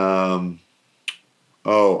got. All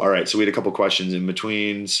right. So we had a couple questions in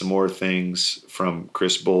between, some more things from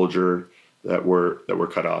Chris Bolger that were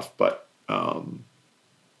cut off, but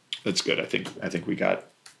that's good. I think we got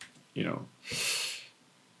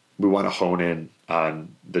want to hone in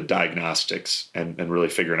on the diagnostics and really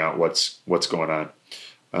figuring out what's going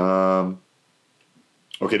on.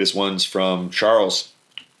 Okay, this one's from Charles.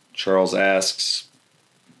 Charles asks,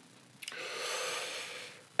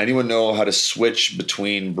 anyone know how to switch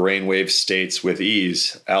between brainwave states with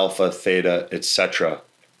ease, alpha, theta, etc.?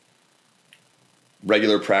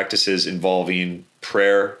 Regular practices involving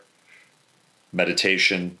prayer,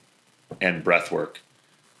 meditation, and breath work.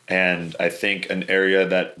 And I think an area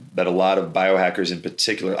that a lot of biohackers in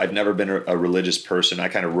particular, I've never been a religious person. I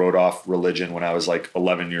kind of wrote off religion when I was like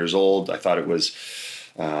 11 years old. I thought it was,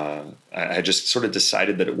 I just sort of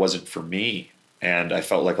decided that it wasn't for me. And I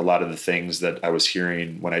felt like a lot of the things that I was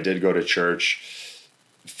hearing when I did go to church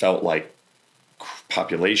felt like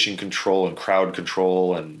population control and crowd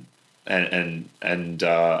control. And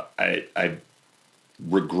I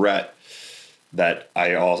regret that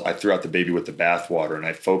I threw out the baby with the bathwater, and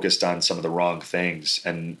I focused on some of the wrong things.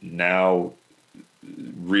 And now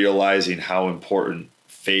realizing how important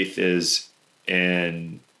faith is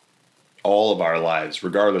in all of our lives,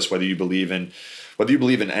 regardless whether you believe in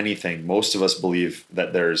anything. Most of us believe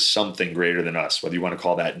that there's something greater than us, whether you want to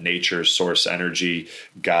call that nature, source, energy,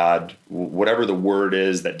 God, whatever the word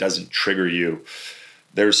is that doesn't trigger you.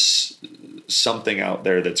 There's something out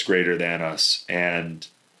there that's greater than us. And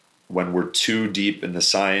when we're too deep in the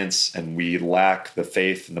science and we lack the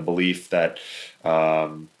faith and the belief that,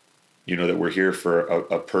 that we're here for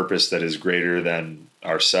a purpose that is greater than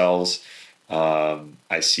ourselves,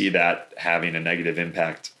 I see that having a negative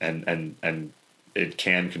impact, and it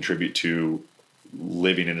can contribute to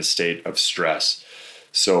living in a state of stress.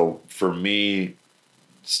 So for me,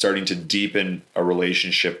 starting to deepen a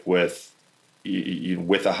relationship with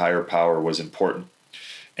a higher power was important,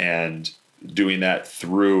 and doing that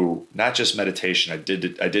through not just meditation. I did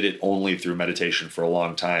it only through meditation for a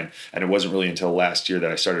long time, and it wasn't really until last year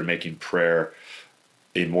that I started making prayer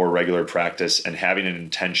a more regular practice and having an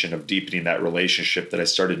intention of deepening that relationship, that I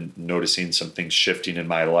started noticing some things shifting in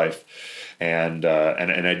my life. And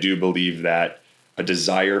I do believe that a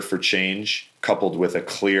desire for change coupled with a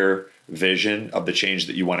clear vision of the change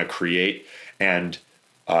that you want to create, and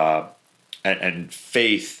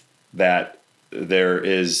faith that there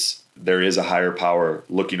is a higher power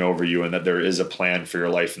looking over you, and that there is a plan for your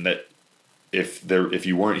life, and that if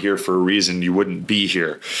you weren't here for a reason, you wouldn't be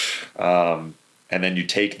here. And then you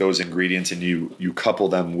take those ingredients and you couple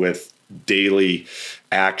them with daily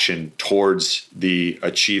action towards the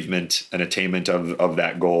achievement and attainment of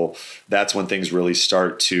that goal. That's when things really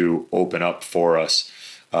start to open up for us.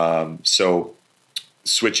 So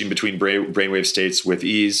switching between brainwave states with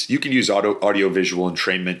ease. You can use audio-visual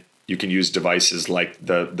entrainment. You can use devices like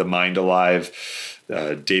the Mind Alive,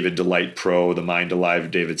 David Delight Pro, the Mind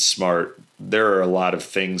Alive, David Smart. There are a lot of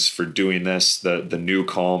things for doing this. The New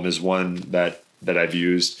Calm is one that I've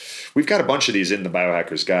used. We've got a bunch of these in the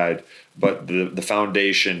Biohacker's Guide, but the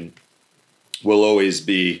foundation will always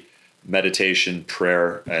be meditation,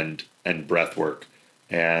 prayer, and breath work.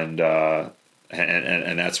 And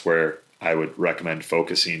that's where I would recommend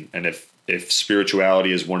focusing. And if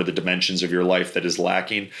spirituality is one of the dimensions of your life that is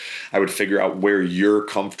lacking, I would figure out where you're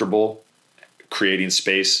comfortable creating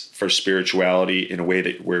space for spirituality in a way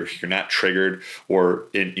that where you're not triggered, or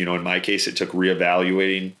in my case, it took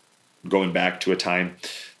reevaluating, going back to a time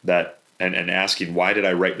that, and asking, why did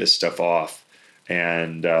I write this stuff off?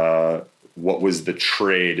 And what was the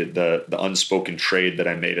trade, the unspoken trade that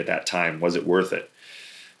I made at that time? Was it worth it?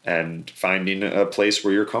 And finding a place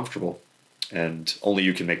where you're comfortable, and only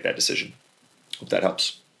you can make that decision. Hope that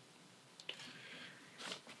helps.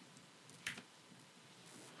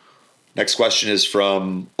 Next question is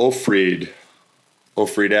from Ofried.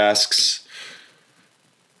 Ofried asks,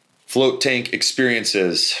 float tank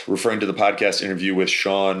experiences, referring to the podcast interview with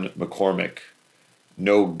Sean McCormick.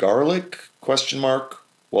 No garlic? ?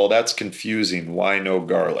 Well, that's confusing. Why no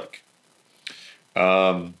garlic?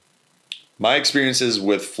 My experiences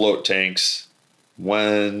with float tanks,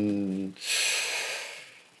 when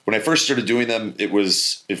I first started doing them, it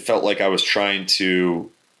felt like I was trying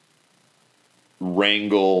to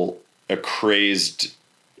wrangle a crazed,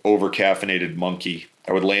 over-caffeinated monkey.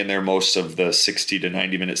 I would lay in there most of the 60 to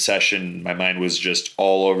 90-minute session. My mind was just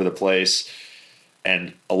all over the place.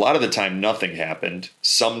 And a lot of the time, nothing happened.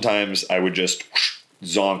 Sometimes I would just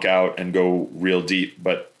zonk out and go real deep,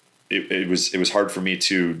 but it was hard for me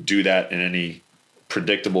to do that in any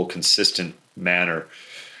predictable, consistent manner.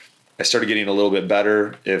 I started getting a little bit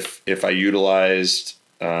better if I utilized,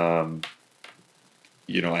 I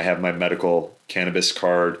have my medical cannabis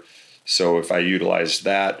card. So if I utilized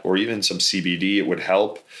that, or even some CBD, it would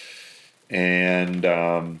help. And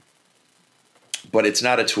but it's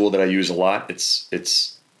not a tool that I use a lot.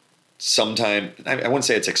 It's sometimes, I wouldn't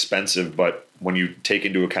say it's expensive, but when you take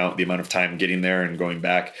into account the amount of time getting there and going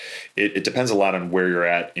back, it depends a lot on where you're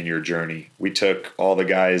at in your journey. We took all the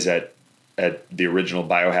guys at the original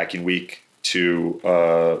Biohacking Week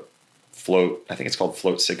to Float, I think it's called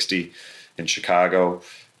Float 60 in Chicago.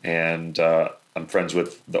 And I'm friends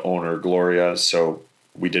with the owner, Gloria. So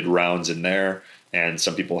we did rounds in there, and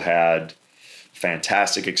some people had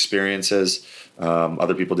fantastic experiences.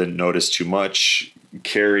 Other people didn't notice too much.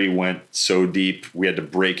 Kerry went so deep, we had to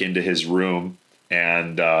break into his room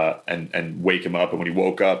and wake him up. And when he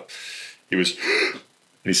woke up,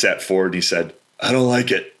 he sat forward and he said, "I don't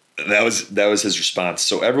like it." And that was his response.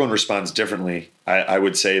 So everyone responds differently. I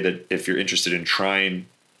would say that if you're interested in trying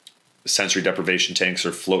sensory deprivation tanks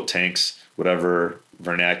or float tanks, whatever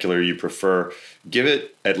vernacular you prefer, give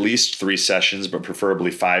it at least 3 sessions, but preferably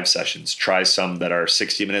 5 sessions. Try some that are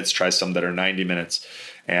 60 minutes, try some that are 90 minutes,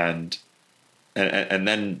 and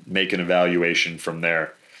then make an evaluation from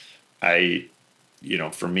there.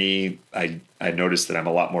 For me, I noticed that I'm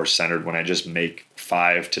a lot more centered when I just make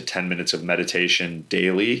 5 to 10 minutes of meditation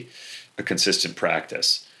daily, a consistent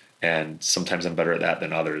practice. And sometimes I'm better at that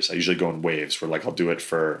than others. I usually go in waves where I'll do it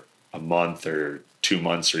for a month or 2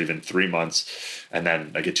 months or even 3 months. And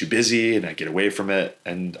then I get too busy and I get away from it.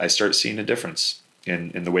 And I start seeing a difference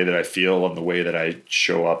in the way that I feel and the way that I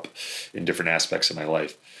show up in different aspects of my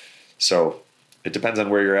life. So it depends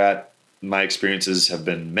on where you're at. My experiences have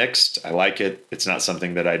been mixed. I like it. It's not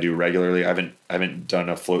something that I do regularly. I haven't done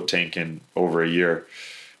a float tank in over a year.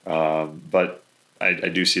 But I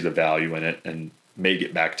do see the value in it and may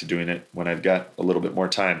get back to doing it when I've got a little bit more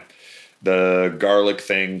time. The garlic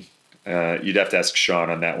thing, you'd have to ask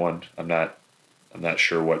Sean on that one. I'm not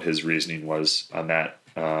sure what his reasoning was on that.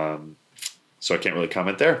 So I can't really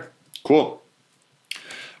comment there. Cool.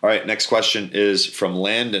 All right. Next question is from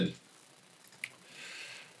Landon.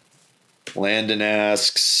 Landon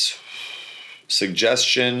asks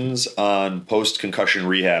suggestions on post-concussion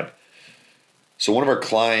rehab. So one of our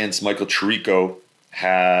clients, Michael Chirico,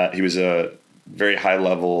 he was a very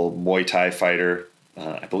high-level Muay Thai fighter.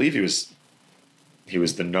 I believe he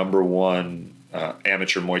was the number one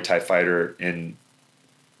amateur Muay Thai fighter in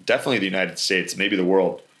definitely the United States, maybe the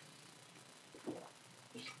world.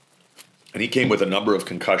 And he came with a number of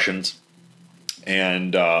concussions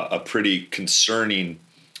and a pretty concerning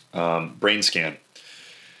brain scan.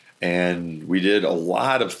 And we did a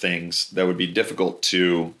lot of things that would be difficult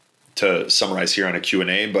to summarize here on a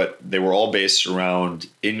Q&A, but they were all based around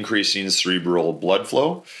increasing cerebral blood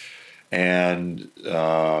flow and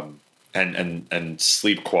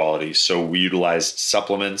sleep quality. So we utilized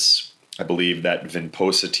supplements. I believe that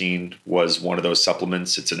vinpocetine was one of those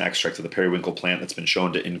supplements. It's an extract of the periwinkle plant that's been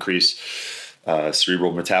shown to increase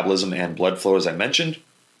cerebral metabolism and blood flow, as I mentioned.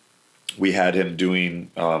 We had him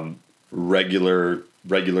doing regular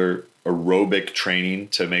aerobic training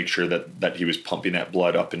to make sure that he was pumping that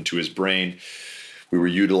blood up into his brain. We were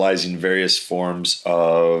utilizing various forms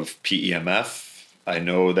of PEMF. I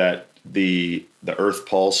know that the Earth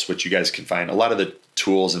Pulse, which you guys can find, a lot of the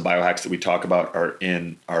tools and biohacks that we talk about are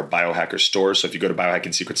in our Biohacker store. So if you go to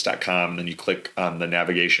biohackingsecrets.com and then you click on the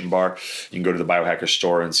navigation bar, you can go to the Biohacker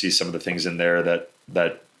store and see some of the things in there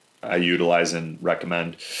that I utilize and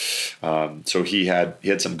recommend. So he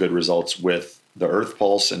had some good results with the Earth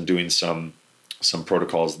Pulse and doing some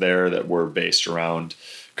protocols there that were based around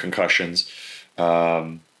concussions.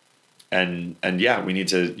 And yeah, we need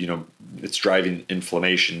to, it's driving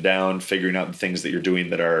inflammation down, figuring out the things that you're doing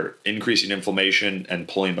that are increasing inflammation and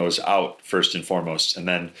pulling those out first and foremost. And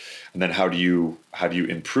then how do you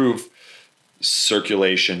improve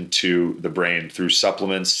circulation to the brain through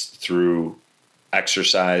supplements, through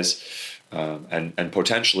exercise, and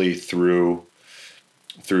potentially through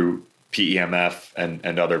PEMF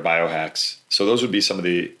and other biohacks. So those would be some of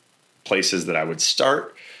the places that I would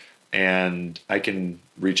start. And I can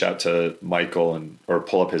reach out to Michael or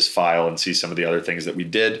pull up his file and see some of the other things that we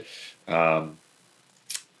did to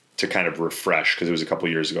kind of refresh, because it was a couple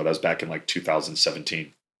of years ago. That was back in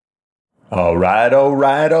 2017. All right.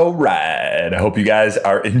 I hope you guys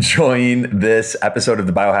are enjoying this episode of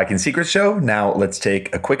the Biohacking Secrets Show. Now let's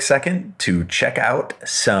take a quick second to check out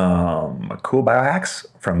some cool biohacks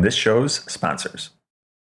from this show's sponsors.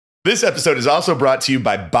 This episode is also brought to you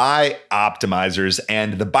by Optimizers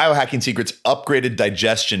and the Biohacking Secrets upgraded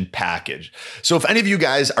digestion package. So if any of you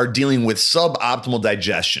guys are dealing with suboptimal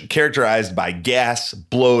digestion, characterized by gas,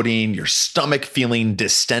 bloating, your stomach feeling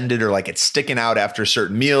distended or like it's sticking out after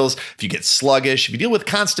certain meals, if you get sluggish, if you deal with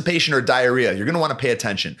constipation or diarrhea, you're going to want to pay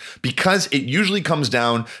attention because it usually comes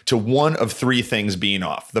down to one of three things being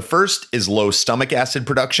off. The first is low stomach acid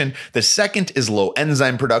production. The second is low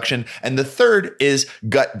enzyme production. And the third is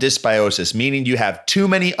gut dysbiosis, meaning you have too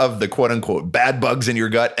many of the quote unquote bad bugs in your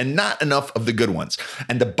gut and not enough of the good ones.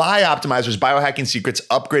 And the Optimizers Biohacking Secrets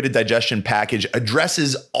upgraded digestion package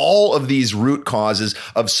addresses all of these root causes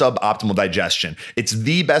of suboptimal digestion. It's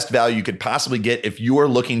the best value you could possibly get if you are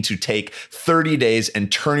looking to take 30 days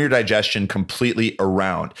and turn your digestion completely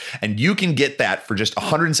around. And you can get that for just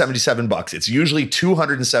 $177. It's usually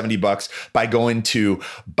 $270 by going to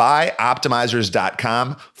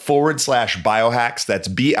buyoptimizers.com/biohacks. That's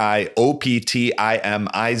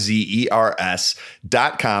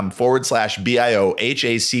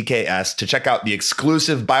BIOPTIMIZERS.com/BIOHACKS to check out the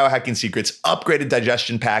exclusive Biohacking Secrets upgraded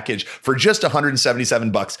digestion package for just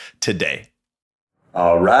 $177 today.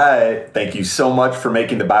 All right. Thank you so much for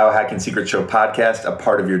making the Biohacking Secret Show podcast a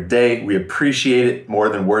part of your day. We appreciate it more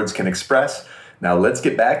than words can express. Now let's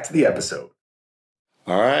get back to the episode.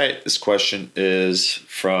 All right. This question is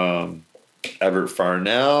from Everett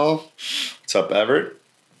Farnell. What's up, Everett?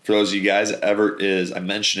 For those of you guys, Everett is, I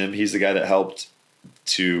mentioned him, he's the guy that helped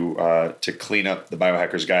to clean up the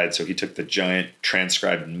Biohacker's Guide. So he took the giant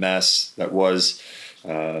transcribed mess that was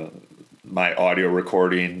my audio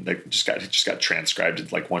recording that just got transcribed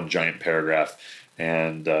into like one giant paragraph,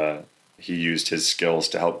 and he used his skills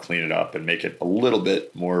to help clean it up and make it a little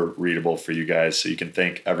bit more readable for you guys. So you can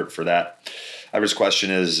thank Everett for that. Everett's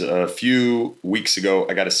question is, a few weeks ago,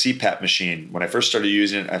 I got a CPAP machine. When I first started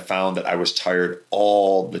using it, I found that I was tired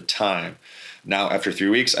all the time. Now, after 3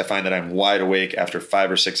 weeks, I find that I'm wide awake after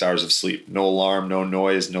 5 or 6 hours of sleep. No alarm, no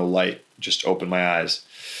noise, no light. Just open my eyes.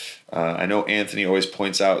 I know Anthony always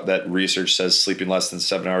points out that research says sleeping less than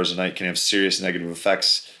 7 hours a night can have serious negative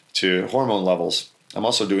effects to hormone levels. I'm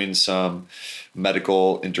also doing some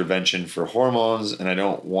medical intervention for hormones, and I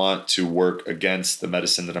don't want to work against the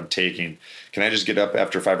medicine that I'm taking. Can I just get up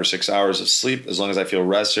after 5 or 6 hours of sleep as long as I feel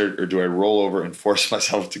rested, or do I roll over and force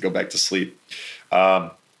myself to go back to sleep?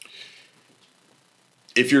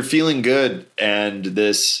 If you're feeling good and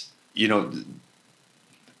this,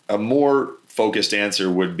 a more focused answer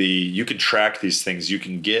would be you can track these things. You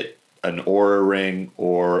can get an Oura ring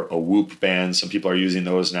or a Whoop band. Some people are using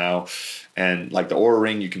those now. And like the Oura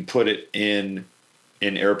ring, you can put it in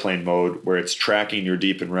airplane mode where it's tracking your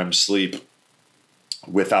deep and REM sleep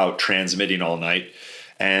without transmitting all night.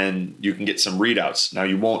 And you can get some readouts. Now,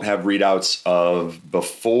 you won't have readouts of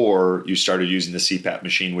before you started using the CPAP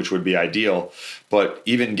machine, which would be ideal. But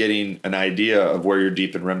even getting an idea of where your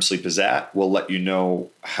deep and REM sleep is at will let you know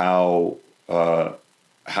how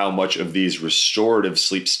much of these restorative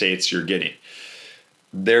sleep states you're getting.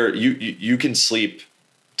 There, you can sleep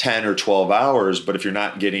 10 or 12 hours, but if you're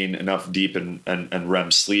not getting enough deep and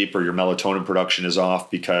REM sleep, or your melatonin production is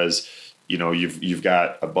off because you've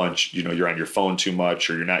got a bunch, you're on your phone too much,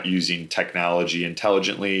 or you're not using technology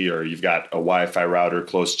intelligently, or you've got a Wi-Fi router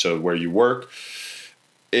close to where you work,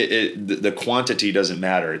 the quantity doesn't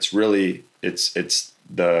matter. It's really it's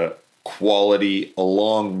the quality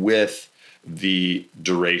along with the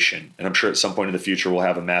duration. And I'm sure at some point in the future we'll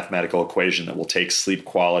have a mathematical equation that will take sleep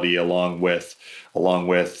quality along with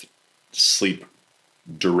sleep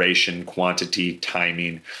duration, quantity,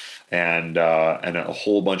 timing, and a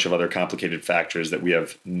whole bunch of other complicated factors that we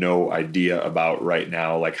have no idea about right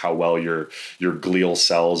now, like how well your glial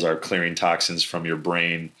cells are clearing toxins from your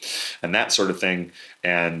brain and that sort of thing.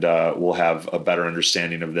 And we'll have a better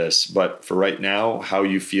understanding of this. But for right now, how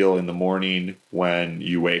you feel in the morning when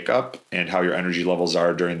you wake up and how your energy levels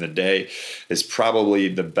are during the day is probably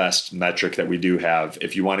the best metric that we do have.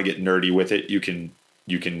 If you want to get nerdy with it, you can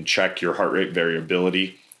check your heart rate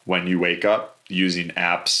variability when you wake up using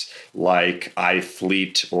apps like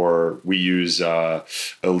iFleet, or we use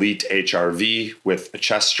Elite HRV with a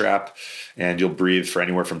chest strap, and you'll breathe for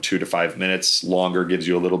anywhere from 2 to 5 minutes. Longer gives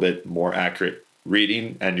you a little bit more accurate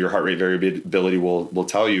reading, and your heart rate variability will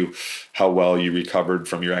tell you how well you recovered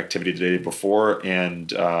from your activity the day before,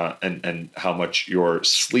 and how much your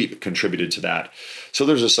sleep contributed to that. So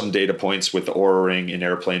there's just some data points with the Oura Ring in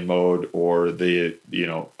airplane mode or the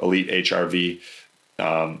Elite HRV.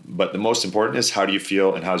 But the most important is, how do you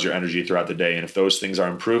feel and how's your energy throughout the day? And if those things are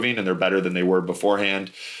improving and they're better than they were beforehand,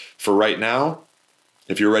 for right now,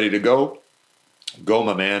 if you're ready to go, go,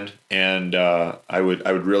 my man. And I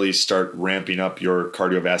would really start ramping up your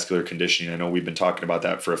cardiovascular conditioning. I know we've been talking about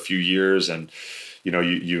that for a few years, and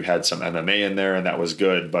you had some MMA in there, and that was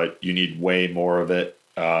good, but you need way more of it.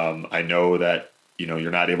 I know that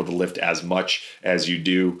you're not able to lift as much as you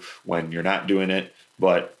do when you're not doing it,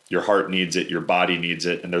 but your heart needs it, your body needs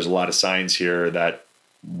it, and there's a lot of signs here that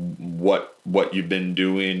what you've been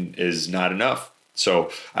doing is not enough.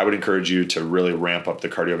 So I would encourage you to really ramp up the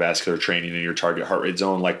cardiovascular training in your target heart rate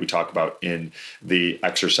zone, like we talk about in the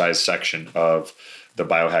exercise section of the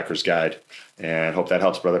Biohacker's Guide. And hope that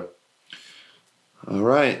helps, brother. All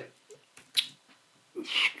right.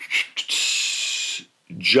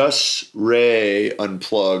 Just Ray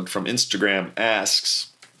Unplugged from Instagram asks,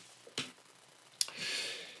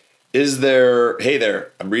 hey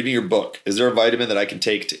there, I'm reading your book. Is there a vitamin that I can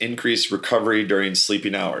take to increase recovery during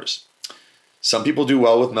sleeping hours? Some people do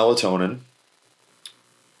well with melatonin.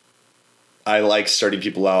 I like starting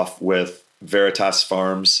people off with Veritas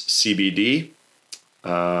Farms CBD.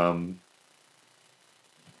 I'll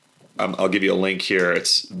give you a link here.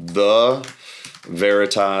 It's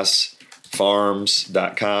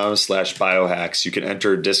theveritasfarms.com/biohacks. You can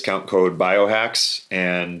enter discount code biohacks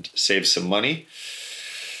and save some money.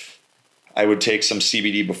 I would take some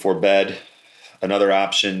CBD before bed. Another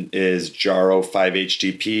option is Jarrow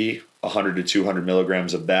 5-HTP. 100 to 200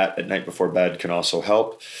 milligrams of that at night before bed can also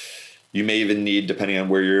help. You may even need, depending on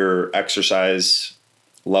where your exercise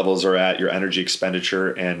levels are at, your energy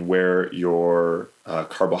expenditure, and where your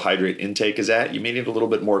carbohydrate intake is at, you may need a little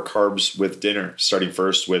bit more carbs with dinner, starting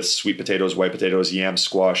first with sweet potatoes, white potatoes, yam,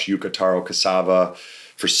 squash, yuca, taro, cassava.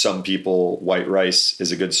 For some people, white rice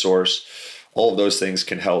is a good source. All of those things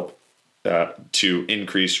can help to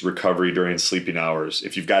increase recovery during sleeping hours.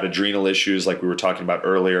 If you've got adrenal issues, like we were talking about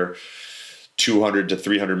earlier, 200 to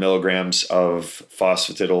 300 milligrams of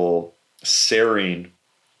phosphatidylserine,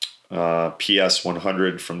 PS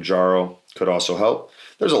 100 from Jarrow could also help.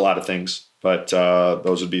 There's a lot of things, but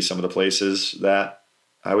those would be some of the places that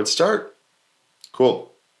I would start.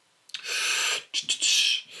 Cool.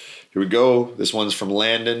 Here we go. This one's from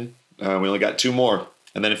Landon. We only got two more.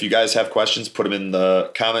 And then if you guys have questions, put them in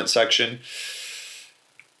the comment section.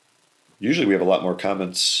 Usually we have a lot more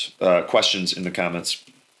questions in the comments.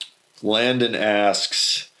 Landon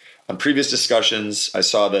asks, on previous discussions, I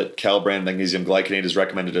saw that Calbrand magnesium glycinate is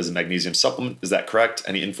recommended as a magnesium supplement. Is that correct?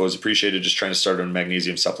 Any info is appreciated. Just trying to start on a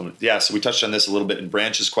magnesium supplement. Yeah, so we touched on this a little bit in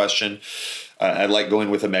Branch's question. I'd like going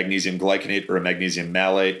with a magnesium glycinate or a magnesium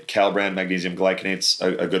malate. Calbrand magnesium glycinate's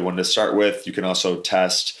a good one to start with. You can also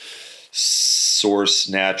test Source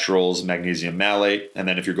Naturals magnesium malate. And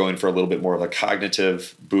then if you're going for a little bit more of a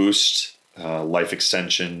cognitive boost, life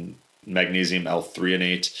extension, magnesium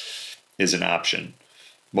L-threonate is an option.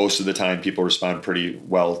 Most of the time people respond pretty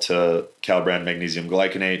well to Calbrand magnesium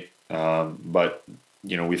glycinate. But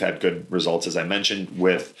we've had good results, as I mentioned,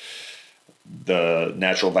 with the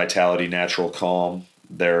Natural Vitality, Natural Calm,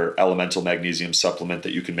 their elemental magnesium supplement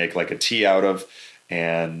that you can make like a tea out of.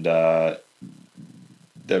 And the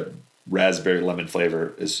raspberry lemon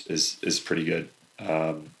flavor is pretty good.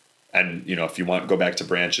 And if you want, go back to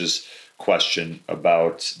Branch's question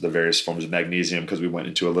about the various forms of magnesium, because we went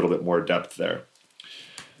into a little bit more depth there.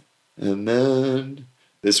 And then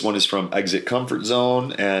this one is from Exit Comfort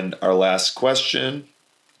Zone, and our last question,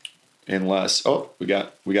 we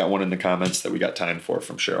got one in the comments that we got time for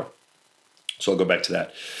from Cheryl. So I'll go back to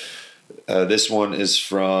that. This one is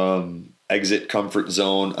from Exit Comfort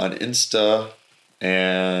Zone on Insta.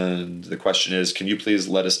 And the question is, can you please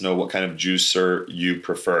let us know what kind of juicer you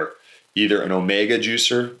prefer? Either an Omega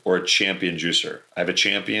juicer or a Champion juicer. I have a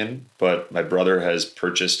Champion, but my brother has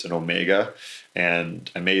purchased an Omega,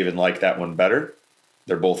 and I may even like that one better.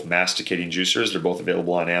 They're both masticating juicers. They're both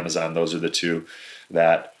available on Amazon. Those are the two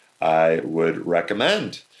that I would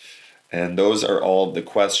recommend. And those are all the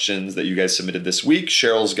questions that you guys submitted this week.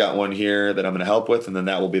 Cheryl's got one here that I'm going to help with, and then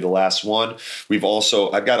that will be the last one.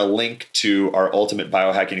 I've got a link to our Ultimate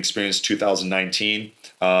Biohacking Experience 2019.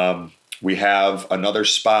 We have another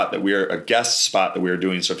a guest spot that we are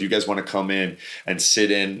doing. So if you guys want to come in and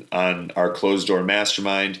sit in on our closed door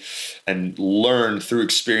mastermind and learn through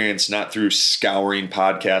experience, not through scouring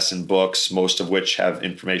podcasts and books, most of which have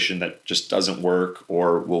information that just doesn't work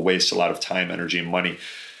or will waste a lot of time, energy, and money,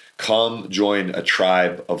 Come join a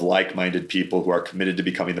tribe of like-minded people who are committed to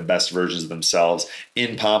becoming the best versions of themselves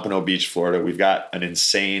in Pompano Beach, Florida. We've got an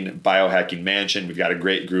insane biohacking mansion. We've got a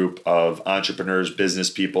great group of entrepreneurs,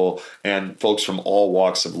 business people, and folks from all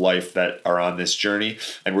walks of life that are on this journey.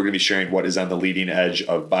 And we're going to be sharing what is on the leading edge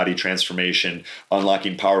of body transformation,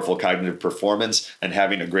 unlocking powerful cognitive performance, and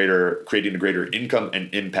creating a greater income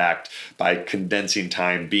and impact by condensing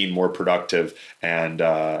time, being more productive.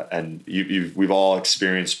 And we've all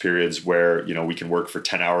experienced periods where, you know, we can work for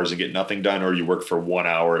 10 hours and get nothing done, or you work for 1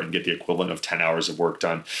 hour and get the equivalent of 10 hours of work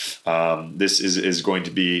done. This is going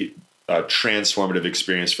to be a transformative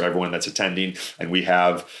experience for everyone that's attending. And we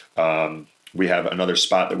have another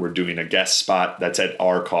spot that we're doing, a guest spot that's at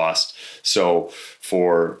our cost. So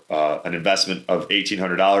for an investment of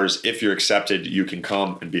 $1,800, if you're accepted, you can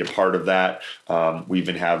come and be a part of that. We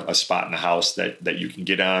even have a spot in the house that you can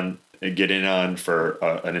get in on for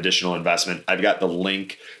an additional investment. I've got the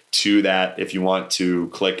link to that if you want to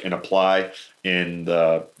click and apply in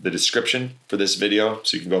the description for this video.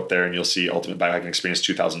 So you can go up there and you'll see Ultimate Biohacking Experience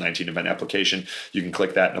 2019 event application. You can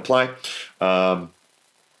click that and apply.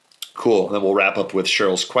 Cool. And then we'll wrap up with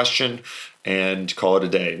Cheryl's question and call it a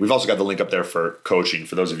day. We've also got the link up there for coaching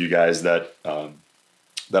for those of you guys that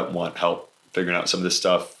want help figuring out some of this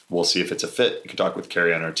stuff. We'll see if it's a fit. You can talk with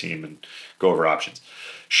Carrie on our team and go over options.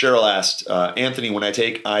 Cheryl asked, Anthony, when I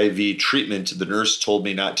take IV treatment, the nurse told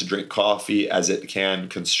me not to drink coffee as it can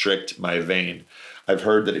constrict my vein. I've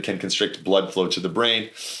heard that it can constrict blood flow to the brain.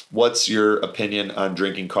 What's your opinion on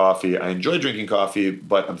drinking coffee? I enjoy drinking coffee,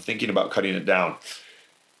 but I'm thinking about cutting it down.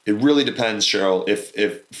 It really depends, Cheryl.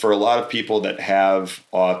 If for a lot of people that have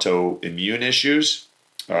autoimmune issues,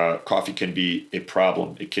 coffee can be a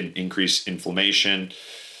problem. It can increase inflammation,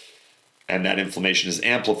 and that inflammation is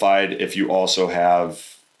amplified if you also have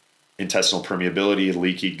intestinal permeability,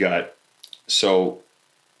 leaky gut. So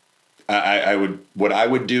what I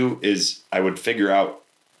would do is I would figure out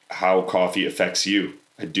how coffee affects you.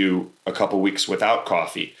 I do a couple weeks without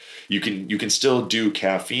coffee. You can still do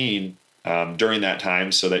caffeine during that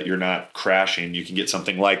time so that you're not crashing. You can get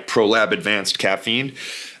something like ProLab Advanced Caffeine.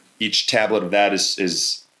 Each tablet of that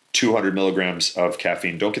is 200 milligrams of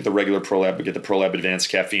caffeine. Don't get the regular ProLab, but get the ProLab Advanced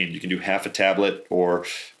Caffeine. You can do half a tablet, or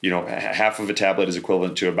half of a tablet is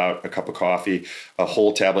equivalent to about a cup of coffee. A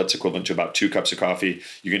whole tablet's equivalent to about 2 cups of coffee.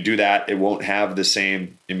 You can do that. It won't have the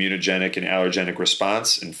same immunogenic and allergenic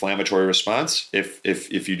response, inflammatory response.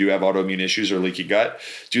 If you do have autoimmune issues or leaky gut,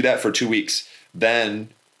 do that for 2 weeks. Then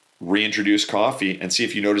reintroduce coffee and see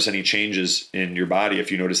if you notice any changes in your body.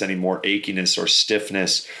 If you notice any more achiness or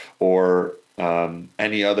stiffness or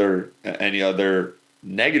any other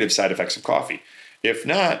negative side effects of coffee. If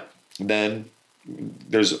not, then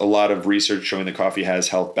there's a lot of research showing that coffee has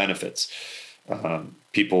health benefits.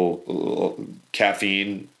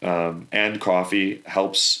 Caffeine and coffee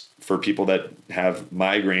helps for people that have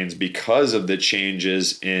migraines because of the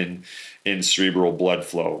changes in cerebral blood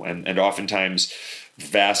flow, and oftentimes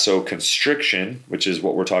vasoconstriction, which is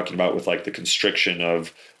what we're talking about with like the constriction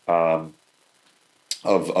of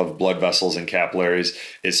blood vessels and capillaries,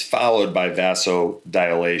 is followed by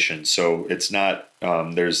vasodilation. So it's not,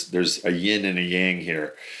 there's a yin and a yang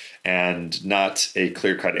here, and not a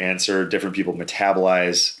clear-cut answer. Different people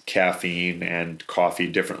metabolize caffeine and coffee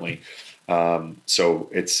differently. So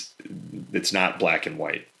it's not black and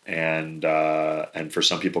white. And for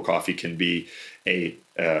some people, coffee can be a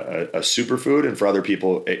superfood, and for other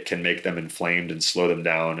people, it can make them inflamed and slow them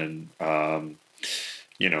down and,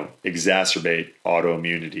 exacerbate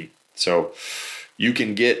autoimmunity. So you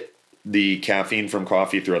can get the caffeine from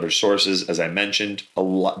coffee through other sources. As I mentioned,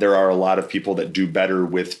 there are a lot of people that do better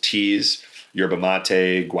with teas, yerba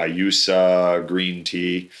mate, guayusa, green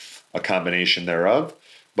tea, a combination thereof.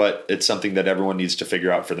 But it's something that everyone needs to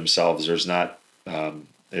figure out for themselves. There's not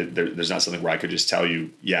something where I could just tell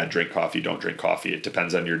you, yeah, drink coffee, don't drink coffee. It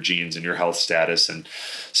depends on your genes and your health status and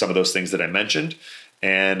some of those things that I mentioned.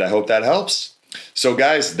 And I hope that helps. So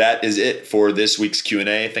guys, that is it for this week's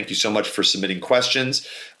Q&A. Thank you so much for submitting questions.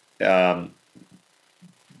 That's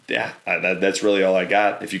really all I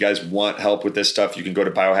got. If you guys want help with this stuff, you can go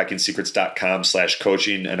to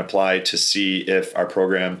biohackingsecrets.com/coaching and apply to see if our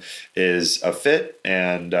program is a fit.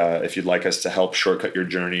 And if you'd like us to help shortcut your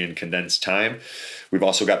journey and condense time, we've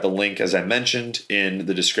also got the link, as I mentioned, in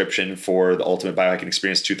the description for the Ultimate Biohacking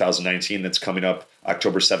Experience 2019 that's coming up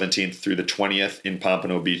October 17th through the 20th in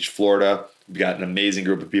Pompano Beach, Florida. We've got an amazing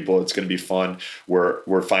group of people. It's going to be fun. We're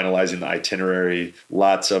finalizing the itinerary,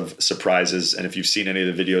 lots of surprises. And if you've seen any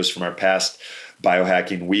of the videos from our past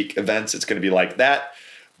Biohacking Week events, it's going to be like that.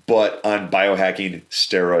 but on biohacking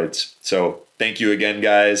steroids. So thank you again,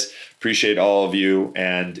 guys. Appreciate all of you.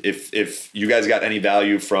 And if you guys got any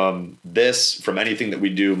value from this, from anything that we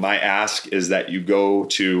do, my ask is that you go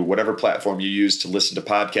to whatever platform you use to listen to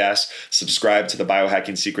podcasts, subscribe to the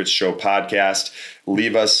Biohacking Secrets Show podcast,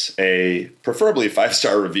 leave us preferably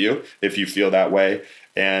 5-star review if you feel that way,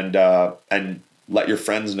 and let your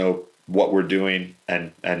friends know what we're doing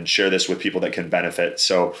and share this with people that can benefit.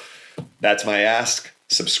 So that's my ask.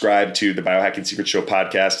 Subscribe to the Biohacking Secrets Show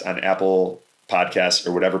podcast on Apple Podcasts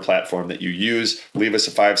or whatever platform that you use. Leave us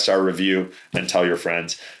a 5-star review and tell your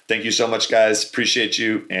friends. Thank you so much, guys. Appreciate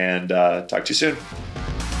you, and talk to you soon.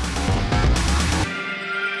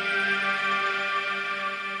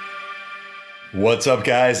 What's up,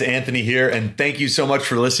 guys? Anthony here, and thank you so much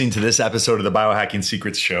for listening to this episode of the Biohacking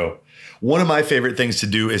Secrets Show. One of my favorite things to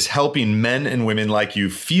do is helping men and women like you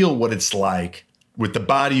feel what it's like with the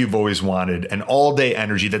body you've always wanted and all-day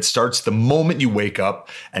energy that starts the moment you wake up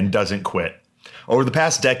and doesn't quit. Over the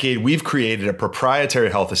past decade, we've created a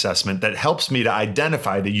proprietary health assessment that helps me to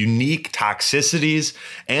identify the unique toxicities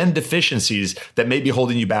and deficiencies that may be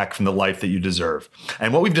holding you back from the life that you deserve.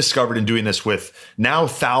 And what we've discovered in doing this with now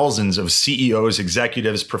thousands of CEOs,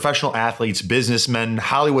 executives, professional athletes, businessmen,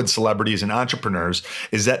 Hollywood celebrities, and entrepreneurs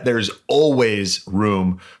is that there's always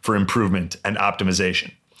room for improvement and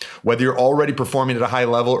optimization. Whether you're already performing at a high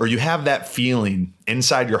level or you have that feeling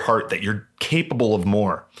inside your heart that you're capable of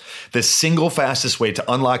more, the single fastest way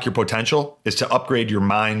to unlock your potential is to upgrade your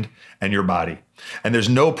mind and your body. And there's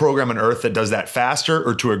no program on earth that does that faster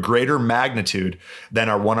or to a greater magnitude than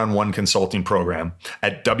our one-on-one consulting program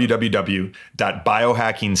at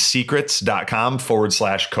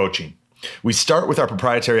www.biohackingsecrets.com/coaching. We start with our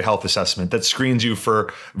proprietary health assessment that screens you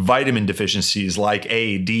for vitamin deficiencies like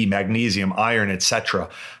A, D, magnesium, iron, etc.,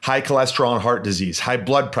 high cholesterol and heart disease, high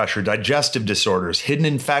blood pressure, digestive disorders, hidden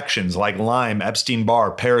infections like Lyme,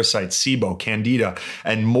 Epstein-Barr, parasites, SIBO, Candida,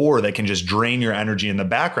 and more that can just drain your energy in the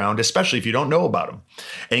background, especially if you don't know about them.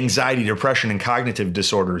 Anxiety, depression, and cognitive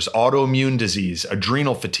disorders, autoimmune disease,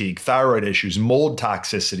 adrenal fatigue, thyroid issues, mold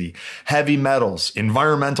toxicity, heavy metals,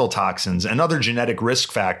 environmental toxins, and other genetic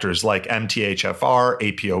risk factors like MTHFR,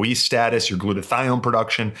 APOE status, your glutathione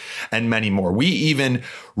production, and many more. We even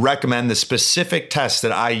recommend the specific tests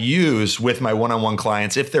that I use with my one-on-one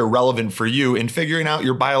clients if they're relevant for you in figuring out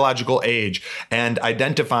your biological age and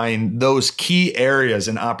identifying those key areas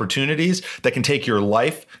and opportunities that can take your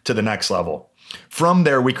life to the next level. From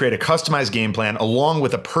there, we create a customized game plan along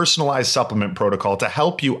with a personalized supplement protocol to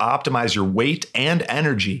help you optimize your weight and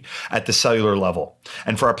energy at the cellular level.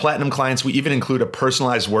 And for our platinum clients, we even include a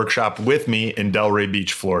personalized workshop with me in Delray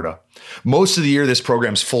Beach, Florida. Most of the year, this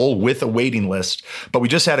program's full with a waiting list, but we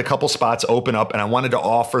just had a couple spots open up and I wanted to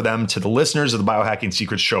offer them to the listeners of the Biohacking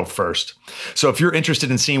Secrets Show first. So if you're interested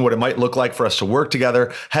in seeing what it might look like for us to work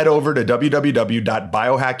together, head over to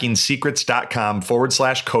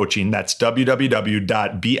www.biohackingsecrets.com/coaching. That's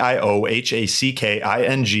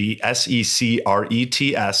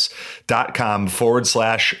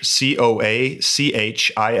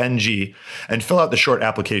www.biohackingsecrets.com/COACHING and fill out the short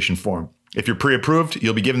application form. If you're pre-approved,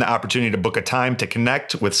 you'll be given the opportunity to book a time to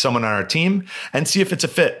connect with someone on our team and see if it's a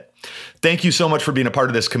fit. Thank you so much for being a part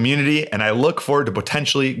of this community, and I look forward to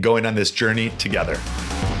potentially going on this journey together.